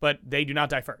 but they do not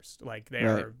die first. Like, they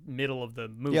Right. are middle of the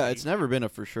movie. yeah, it's never been a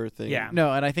for sure thing. Yeah.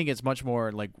 No, and I think it's much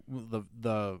more like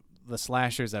the the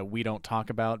slashers that we don't talk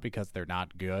about because they're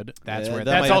not good. That's Yeah, where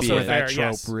that might that's be where it. that trope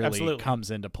Yes, really absolutely. comes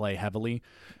into play heavily.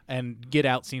 And Get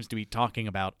Out seems to be talking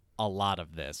about a lot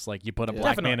of this. Like, you put a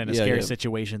black man in a Yeah, scary yeah.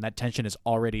 situation, that tension is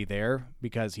already there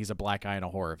because he's a black guy in a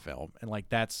horror film. And like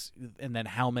and then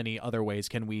how many other ways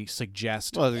can we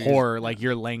suggest Well, he's- horror, like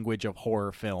your language of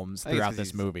horror films I think it's throughout 'cause this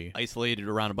he's movie? isolated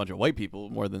around a bunch of white people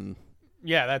more than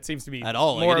Yeah, that seems to be at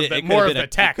all. more Like, of the, it more could've of been the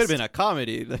text. It could have been a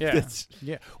comedy. Yeah. That's-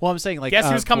 Yeah. Well, I'm saying like Guess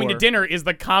Who's Coming to for- Dinner is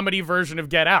the comedy version of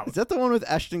Get Out. Is that the one with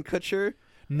Ashton Kutcher?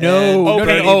 No, And- no,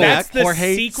 Okay, no, no. that's the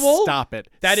Jorge, sequel? Stop it.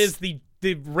 That is the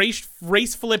race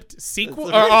flipped sequel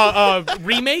That's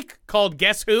remake called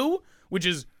Guess Who, which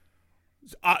is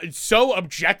so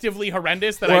objectively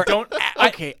horrendous that I Or- don't.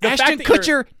 Okay, the fact Ashton that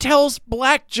you're- Kutcher tells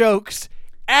black jokes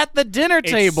at the dinner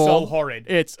It's table. so horrid.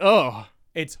 It's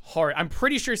It's horrid. I'm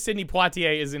pretty sure Sidney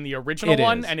Poitier is in the original It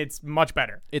one, is. and it's much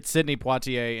better. It's Sidney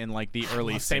Poitier in like the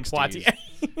early Same 60s. Poitier.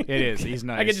 It is. He's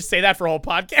nice. I could just say that for a whole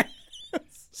podcast.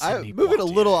 Sidney Moving a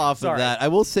little Poitier. off Sorry. of that, I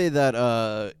will say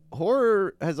that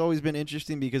horror has always been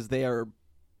interesting because they are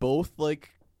both like.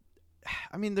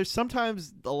 I mean, there's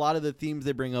sometimes a lot of the themes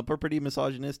they bring up are pretty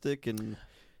misogynistic and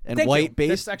Thank you. white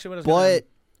based. That's actually what I was gonna- But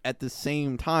at the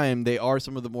same time, they are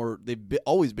some of the more.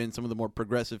 Always been some of the more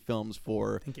progressive films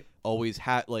for. Thank you. Always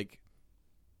had like.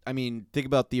 I mean, think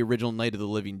about the original Night of the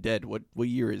Living Dead. What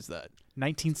year is that?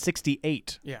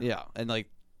 1968. Yeah. Yeah, and like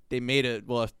they made it.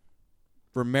 Well,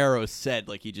 Romero said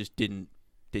like he just didn't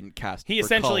cast. He for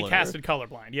essentially color. casted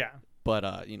colorblind. Yeah. But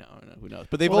who knows?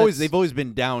 But they've Well, always that's-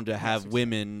 been down to have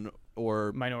women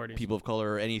or Minorities. people of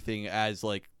color or anything as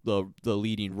like the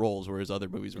leading roles, whereas other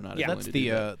movies were not. Yeah. as willing That's to do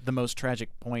that. the most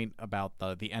tragic point about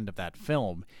the end of that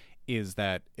film is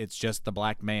that it's just the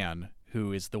black man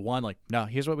who is the one like, no,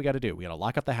 here's what we got to do. We got to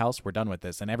lock up the house. We're done with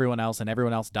this. And everyone else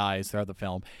dies throughout the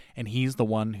film. And he's the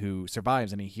one who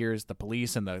survives. And he hears the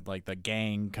police and the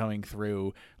gang coming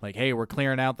through like, hey, we're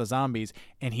clearing out the zombies.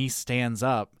 And he stands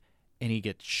up and he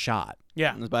gets shot.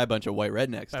 Yeah. It was by a bunch of white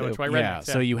rednecks. By too. which white Yeah, rednecks,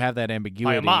 so you have that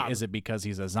ambiguity. mob. Is it because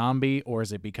he's a zombie or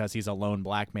is it because he's a lone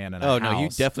black man in a Oh house? no, he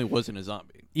definitely wasn't a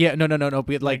zombie. Yeah, no.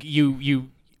 But like you,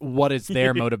 what is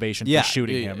their motivation Yeah, for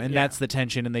shooting yeah, him? And yeah. that's the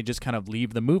tension. And they just kind of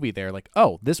leave the movie there, like,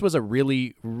 oh, this was a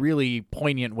really, really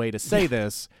poignant way to say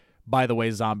this. By the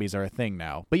way, zombies are a thing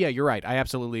now. But yeah, you're right. I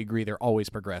absolutely agree. They're always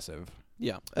progressive.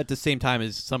 Yeah. At the same time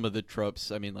as some of the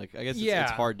tropes, I mean, like I guess Yeah.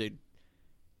 it's hard to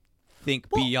think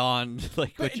beyond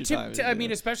like But what your time is, I you mean,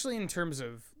 know? especially in terms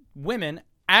of women,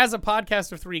 as a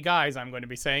podcast of three guys, I'm going to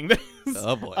be saying this.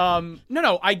 Oh, boy.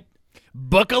 No, I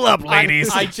Buckle up, ladies.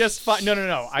 I just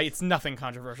no. It's nothing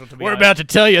controversial to be We're honest. about to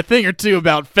tell you a thing or two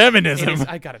about feminism. It is,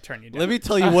 I gotta turn you down. Let me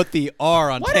tell you what the R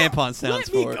on What tampon stands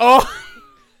Let me- for. Oh,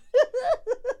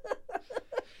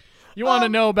 You want to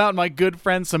know about my good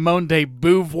friend Simone de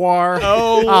Beauvoir?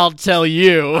 Oh. I'll tell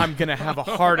you. I'm gonna have a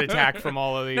heart attack from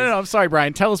all of these. No, I'm sorry,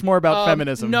 Brian. Tell us more about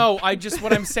feminism. No,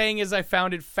 what I'm saying is I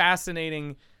found it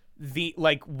fascinating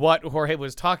what Jorge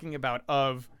was talking about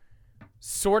of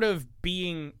sort of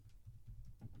being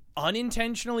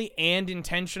unintentionally and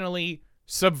intentionally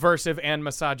subversive and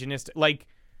misogynistic. Like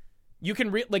you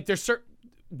can there's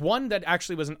one that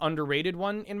actually was an underrated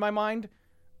one in my mind,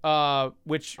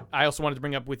 which I also wanted to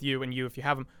bring up with you and you if you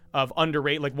have them of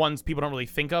underrated like ones people don't really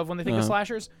think of when they think of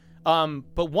slashers.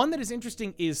 But one that is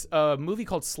interesting is a movie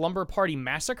called Slumber Party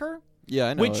Massacre. Yeah,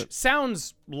 I know. Which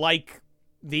sounds like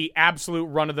the absolute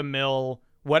run-of-the-mill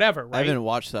whatever, I right? haven't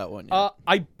watched that one yet.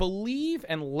 I believe,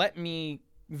 and let me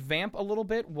vamp a little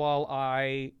bit while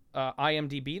I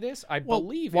IMDb this. I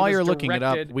believe while it was you're looking it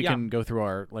up, directed- we yeah. can go through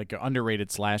our underrated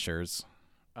slashers.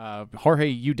 Jorge,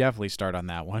 you definitely start on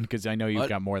that one because I know you've What?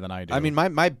 got more than I do. I mean,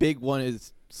 my big one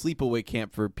is Sleepaway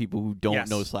Camp for people who don't Yes.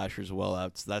 know slashers well.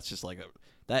 That's just like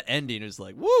that ending is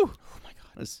like, woo! Oh my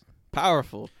god, it's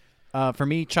powerful. for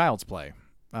me, Child's Play.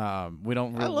 We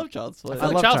don't. I love Child's Play. I feel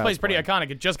like love Child's Child's Play is pretty Play.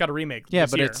 iconic. It just got a remake. Yeah,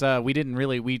 this but year. it's we didn't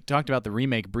really. We talked about the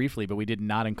remake briefly, but we did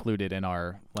not include it in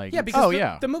our like. yeah because oh the,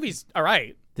 yeah, the movie's all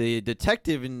right. The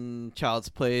detective in Child's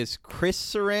Play is Chris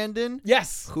Sarandon,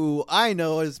 Yes, who I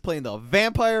know is playing the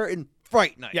vampire in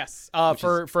Fright Night. yes. Which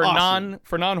For is awesome.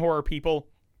 non horror people,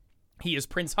 he is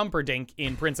Prince Humperdinck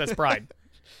in Princess Bride.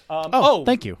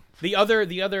 thank you. The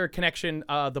other connection,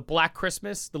 the Black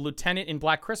Christmas, the lieutenant in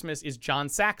Black Christmas is John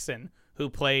Saxon, who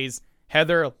plays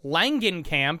Heather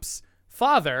Langenkamp's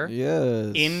father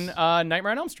Yes. in Nightmare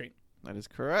on Elm Street. That is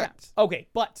correct. Okay,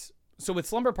 but so with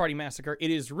Slumber Party Massacre, it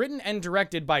is written and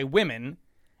directed by women,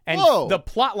 and Whoa. the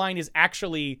plot line is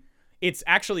actually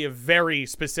a very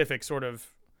specific sort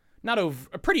of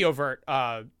a pretty overt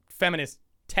feminist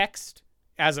text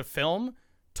as a film,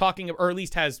 talking, or at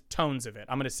least has tones of it.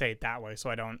 I'm going to say it that way so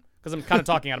I don't, because I'm kind of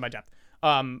talking out of my depth.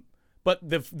 But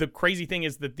the crazy thing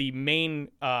is that the main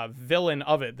villain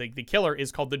of it, the killer,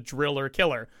 is called the Driller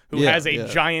Killer, who has a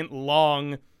giant,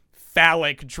 long,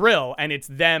 phallic drill, and it's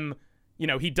them.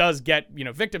 He does get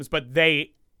victims, but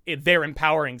they're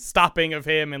empowering stopping of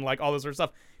him and like all this sort of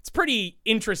stuff. It's pretty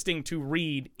interesting to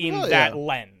read in that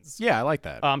lens. Yeah, I like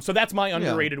that. So that's my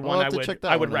underrated one.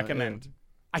 I would recommend.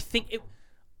 I think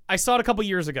I saw it a couple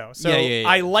years ago, so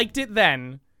I liked it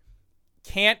then.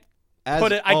 I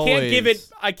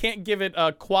can't give it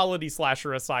a quality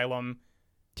slasher asylum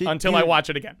until I watch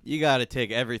it again. You got to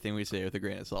take everything we say with a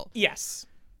grain of salt. Yes.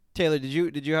 Taylor,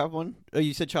 did you have one? Oh,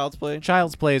 you said Child's Play?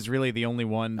 Child's Play is really the only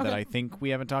one that I think we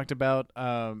haven't talked about.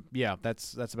 Yeah,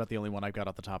 that's about the only one I've got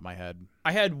off the top of my head.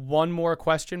 I had one more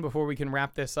question before we can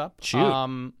wrap this up.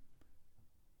 Shoot.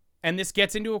 And this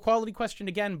gets into a quality question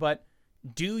again, but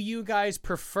do you guys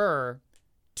prefer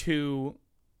to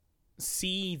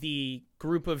see the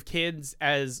group of kids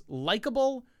as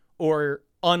likable or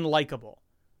unlikable?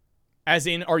 As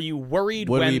in, are you worried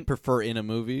What when... do you prefer in a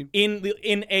movie?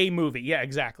 In a movie, yeah,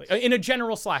 exactly. In a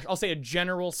general slash, I'll say a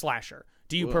general slasher.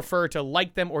 Do you prefer to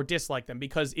like them or dislike them?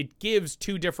 Because it gives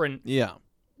two different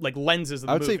lenses of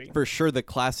the movie. I would say for sure the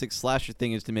classic slasher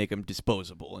thing is to make them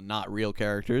disposable and not real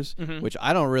characters, Mm-hmm. which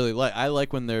I don't really like. I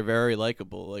like when they're very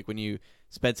likable. Like when you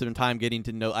spend some time getting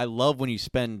to know. I love when you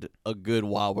spend a good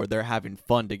while where they're having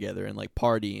fun together and like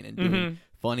partying and doing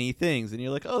funny things, and you're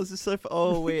like, oh, this is so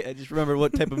oh wait, I just remembered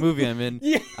what type of movie I'm in.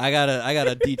 I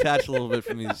gotta detach a little bit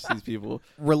from these people.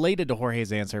 Related to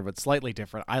Jorge's answer, but slightly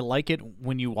different. I like it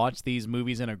when you watch these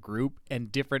movies in a group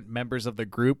and different members of the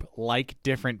group like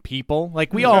different people.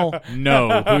 Like we all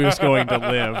know who's going to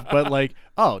live, but like,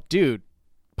 oh, dude,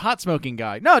 pot smoking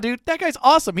guy. No, dude, that guy's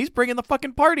awesome. He's bringing the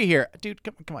fucking party here. Dude,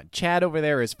 come on. Chad over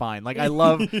there is fine. Like I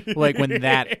love like when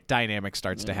that dynamic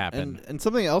starts to happen. And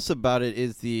something else about it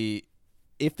is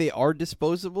if they are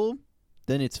disposable,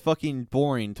 then it's fucking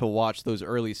boring to watch those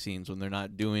early scenes when they're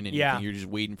not doing anything. Yeah. You're just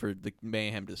waiting for the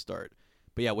mayhem to start.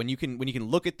 But yeah, when you can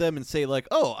look at them and say like,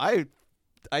 oh, I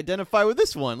identify with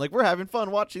this one. Like we're having fun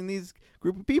watching these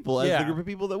group of people as the group of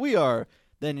people that we are.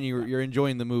 Then you're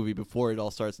enjoying the movie before it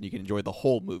all starts, and you can enjoy the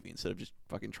whole movie instead of just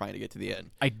fucking trying to get to the end.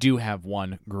 I do have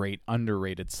one great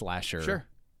underrated slasher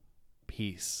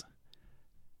piece.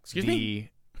 Excuse me?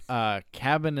 The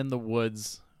Cabin in the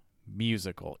Woods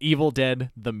musical, Evil Dead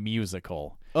the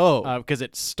musical. Oh, because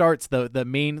it starts the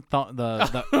main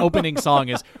the opening song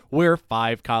is "We're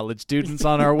 5 college students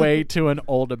on our way to an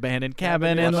old abandoned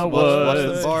cabin in the woods."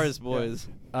 Watch the bars, boys.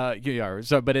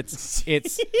 But it's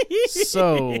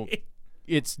so.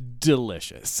 It's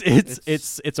delicious.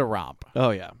 It's a romp.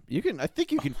 Oh yeah, I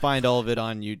think you can find all of it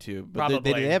on YouTube. But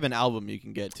Probably. they have an album you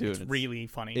can get too. It's really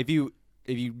funny. If you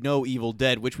know Evil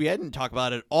Dead, which we hadn't talked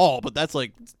about at all, but that's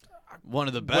like one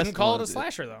of the best. Wouldn't call it a ones.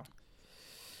 slasher though.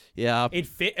 Yeah, It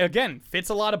fits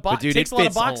a lot of but boxes. dude, Takes it a lot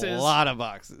of fits boxes. a lot of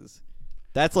boxes.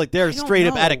 That's like they're I don't straight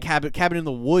up at a know. cabin in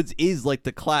the woods is like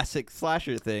the classic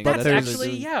slasher thing. That's there's-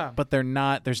 actually But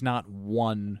there's not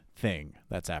one thing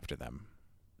that's after them.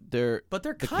 But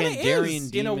there the kind of Kandarian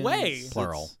is in a demons. way.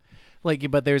 Plural.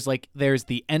 But there's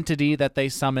the entity that they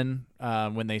summon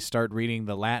when they start reading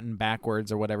the Latin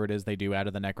backwards or whatever it is they do out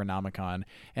of the Necronomicon,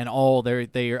 and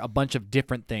they're a bunch of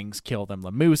different things kill them.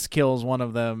 The moose kills one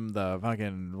of them. The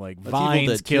fucking Evil vines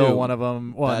Dead kill 2. one of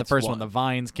them. Well, the That's first one, one. the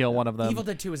vines kill one of them. Evil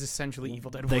Dead 2 is essentially Evil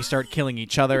Dead 1. They start killing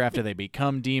each other after they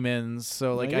become demons.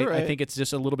 So No, I you're right. think it's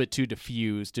just a little bit too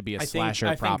diffused to be a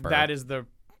slasher proper.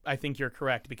 I think you're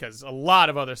correct because a lot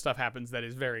of other stuff happens that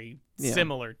is very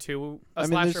similar to a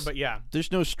slasher. But yeah,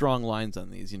 there's no strong lines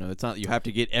on these. It's not you have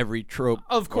to get every trope.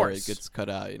 Of or course. it gets cut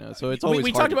out. So it's always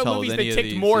we hard talked to about tell movies with that any of ticked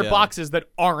these, more yeah. boxes that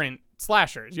aren't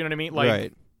slashers. You know what I mean? Like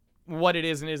Right. what it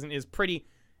is and isn't is pretty.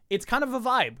 It's kind of a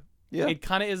vibe. Yeah. It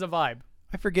kind of is a vibe.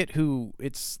 I forget who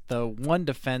it's the one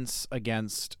defense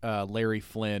against Larry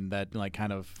Flynn that like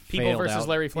kind of People failed versus out.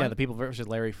 Larry Flynn? Yeah, the people versus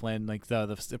Larry Flynn. Like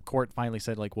the court finally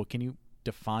said like, well, can you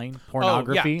define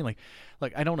pornography? Like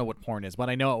I don't know what porn is, but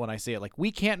I know it when I see it. Like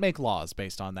we can't make laws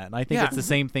based on that, and I think it's the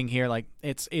same thing here. Like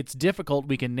it's difficult.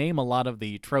 We can name a lot of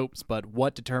the tropes, but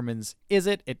what determines is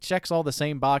it? It checks all the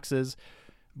same boxes.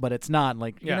 But it's not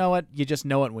like you know what you just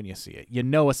know it when you see it. You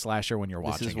know a slasher when you're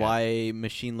watching. This is why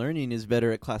machine learning is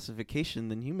better at classification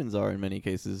than humans are in many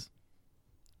cases.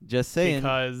 Just saying,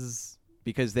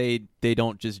 because they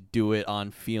don't just do it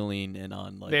on feeling and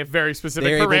on like They have very specific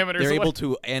they're parameters. They're able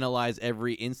to analyze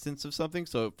every instance of something.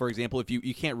 So, for example, if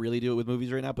you can't really do it with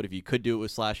movies right now, but if you could do it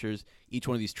with slashers, each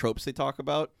one of these tropes they talk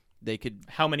about, they could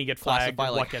how many get flagged, classify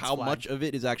or like what gets how flagged. much of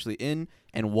it is actually in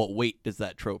and what weight does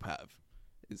that trope have.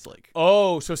 is like.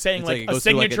 Oh, so saying It's like like it a goes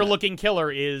through, like, signature-looking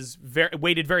killer is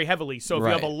weighted very heavily. So if you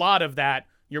have a Right. lot of that,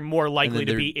 you're more likely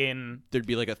to there- be in. There'd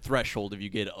be like a threshold. If you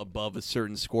get above a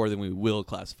certain score, then we will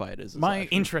classify it as a My- slasher.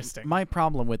 Interesting. My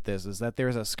problem with this is that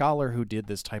there's a scholar who did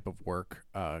this type of work,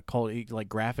 called he, like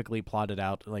graphically plotted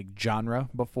out like genre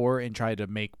before and tried to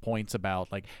make points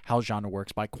about like how genre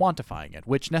works by quantifying it,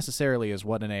 which necessarily is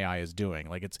what an AI is doing.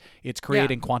 Like it's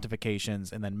creating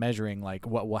quantifications and then measuring like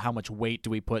how much weight do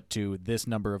we put to this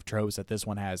number of tropes that this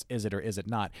one has? Is it or is it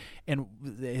not? And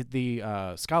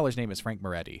the scholar's name is Frank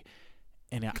Moretti.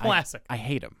 And Classic. I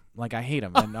hate him. Like, I hate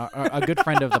him. And a good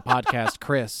friend of the podcast,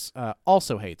 Chris,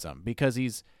 also hates him because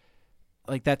he's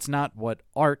like, that's not what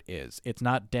art is. It's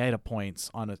not data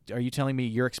points on a. Are you telling me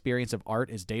your experience of art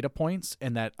is data points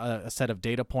and that a set of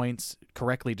data points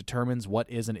correctly determines what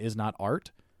is and is not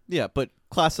art? Yeah, but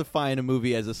classifying a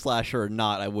movie as a slasher or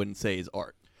not, I wouldn't say is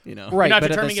art. You know, Right. You're not but at the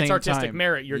determining its same artistic time-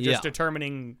 merit. You're just Yeah.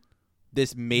 determining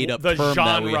this made-up the term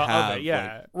that we genre have. of it.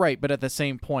 Yeah. like, Right, but at the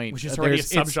same point, Which is already a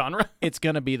there's- subgenre. It's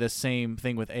going to be the same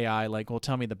thing with AI. Like, well,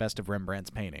 tell me the best of Rembrandt's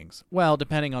paintings. Well,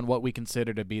 depending on what we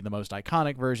consider to be the most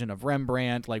iconic version of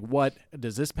Rembrandt, like, what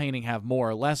does this painting have more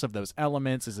or less of those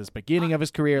elements? Is this beginning of his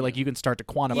career? Like, you can start to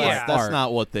quantify Yeah. that's art.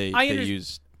 not what they I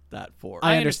use that for.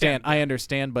 I I understand. understand. I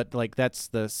understand, but like that's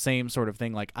the same sort of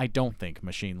thing. Like, I don't think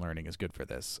machine learning is good for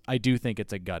this. I do think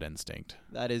it's a gut instinct.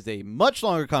 That is a much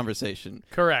longer conversation.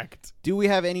 Correct. Do we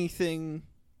have anything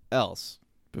else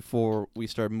before we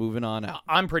start moving on out?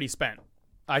 I'm pretty spent.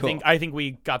 I Cool. think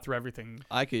we got through everything.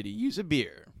 I could use a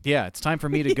beer. Yeah, it's time for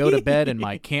me to go to bed in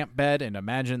my camp bed and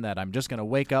imagine that I'm just going to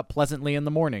wake up pleasantly in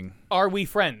the morning. Are we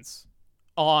friends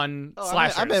on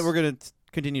slashers? I bet we're gonna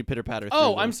continue pitter patter.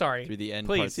 Oh, I'm sorry. Through the end,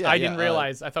 Please, parts. Yeah, I yeah, didn't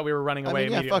realize. I thought we were running I away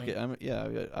mean, yeah, immediately.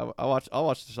 fuck it. I'll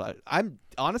watch the slash. I'm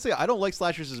honestly, I don't like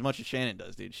slashers as much as Shannon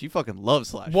does, dude. She fucking loves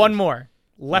slashers. One more.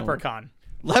 Leprechaun.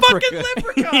 Leprechaun.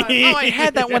 Leprechaun. Oh, I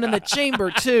had that one in the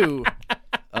chamber too.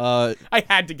 I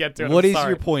had to get to it. What I'm is sorry.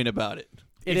 your point about it?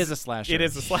 It is a slasher. It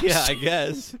is a slasher. Yeah, I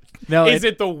guess. No, Is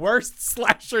it the worst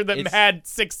slasher that It's- had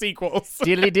 6 sequels?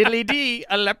 diddly diddly dee?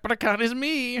 A leprechaun is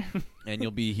me. And you'll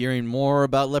be hearing more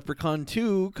about Leprechaun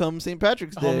 2 come St.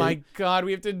 Patrick's Day. Oh my god,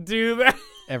 we have to do that.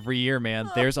 Every year, man.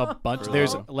 There's a bunch. For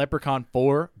There's the- Leprechaun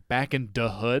 4 back in the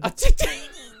hood.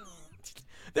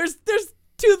 there's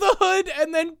to the hood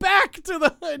and then back to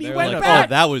the hood. He They're went like, back. oh,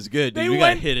 that was good, dude. They We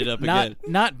went- gotta hit it up Not again.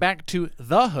 not back to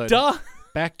the hood. Duh.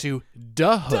 Back to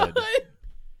the hood.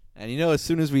 And you know, as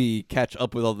soon as we catch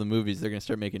up with all the movies, they're gonna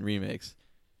start making remakes.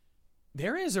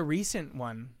 There is a recent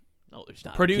one No, there's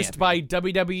not. produced by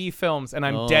WWE Films, and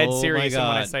I'm dead Oh my serious when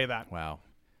I God. say that. Wow.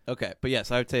 Okay, but yes,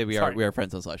 I would say we Sorry. are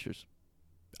friends on slashers.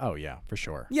 Oh yeah, for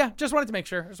sure. Yeah, just wanted to make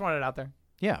sure. Just wanted it out there.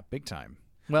 Yeah, big time.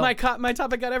 Well, My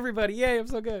topic got everybody. Yay, I'm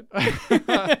so good.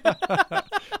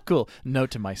 cool.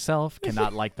 Note to myself: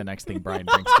 cannot like the next thing Brian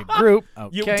brings to group.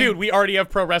 Okay. Dude, we already have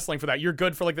pro wrestling for that. You're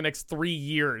good for like the next 3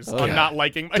 years on Yeah. not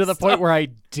liking my to the point stuff. where I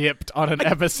dipped on an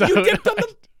episode. You dipped on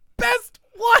the best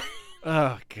one.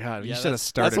 Oh god, you Yeah, should have that's-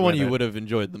 started. That's the one with you it. would have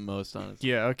enjoyed the most,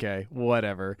 honestly. Yeah, okay,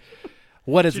 whatever.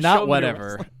 What is Just show not me your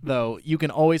whatever, website. though, you can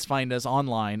always find us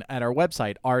online at our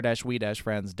website,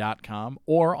 r-we-friends.com,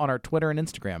 or on our Twitter and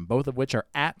Instagram, both of which are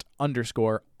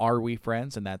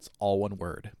 @_arewefriends, and that's all one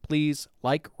word. Please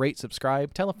like, rate,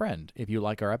 subscribe, tell a friend if you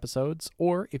like our episodes,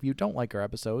 or if you don't like our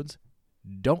episodes,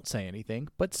 don't say anything,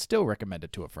 but still recommend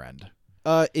it to a friend.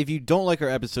 If you don't like our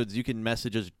episodes, you can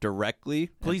message us directly,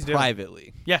 and Please do.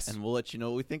 privately. Yes. And we'll let you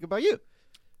know what we think about you.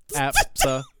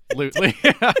 Absolutely.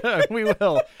 We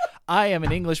will. I am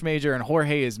an English major and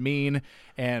Jorge is mean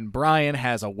and Brian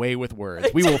has a way with words.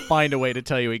 We will find a way to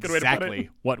tell you way to put it. exactly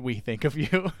what we think of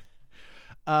you.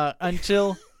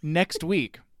 Until next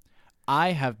week,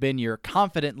 I have been your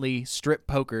confidently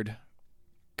strip-pokered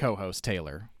co-host,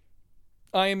 Taylor.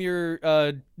 I am your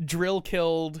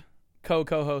drill-killed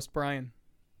co-host, Brian.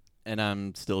 And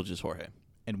I'm still just Jorge.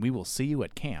 And we will see you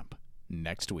at camp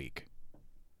next week.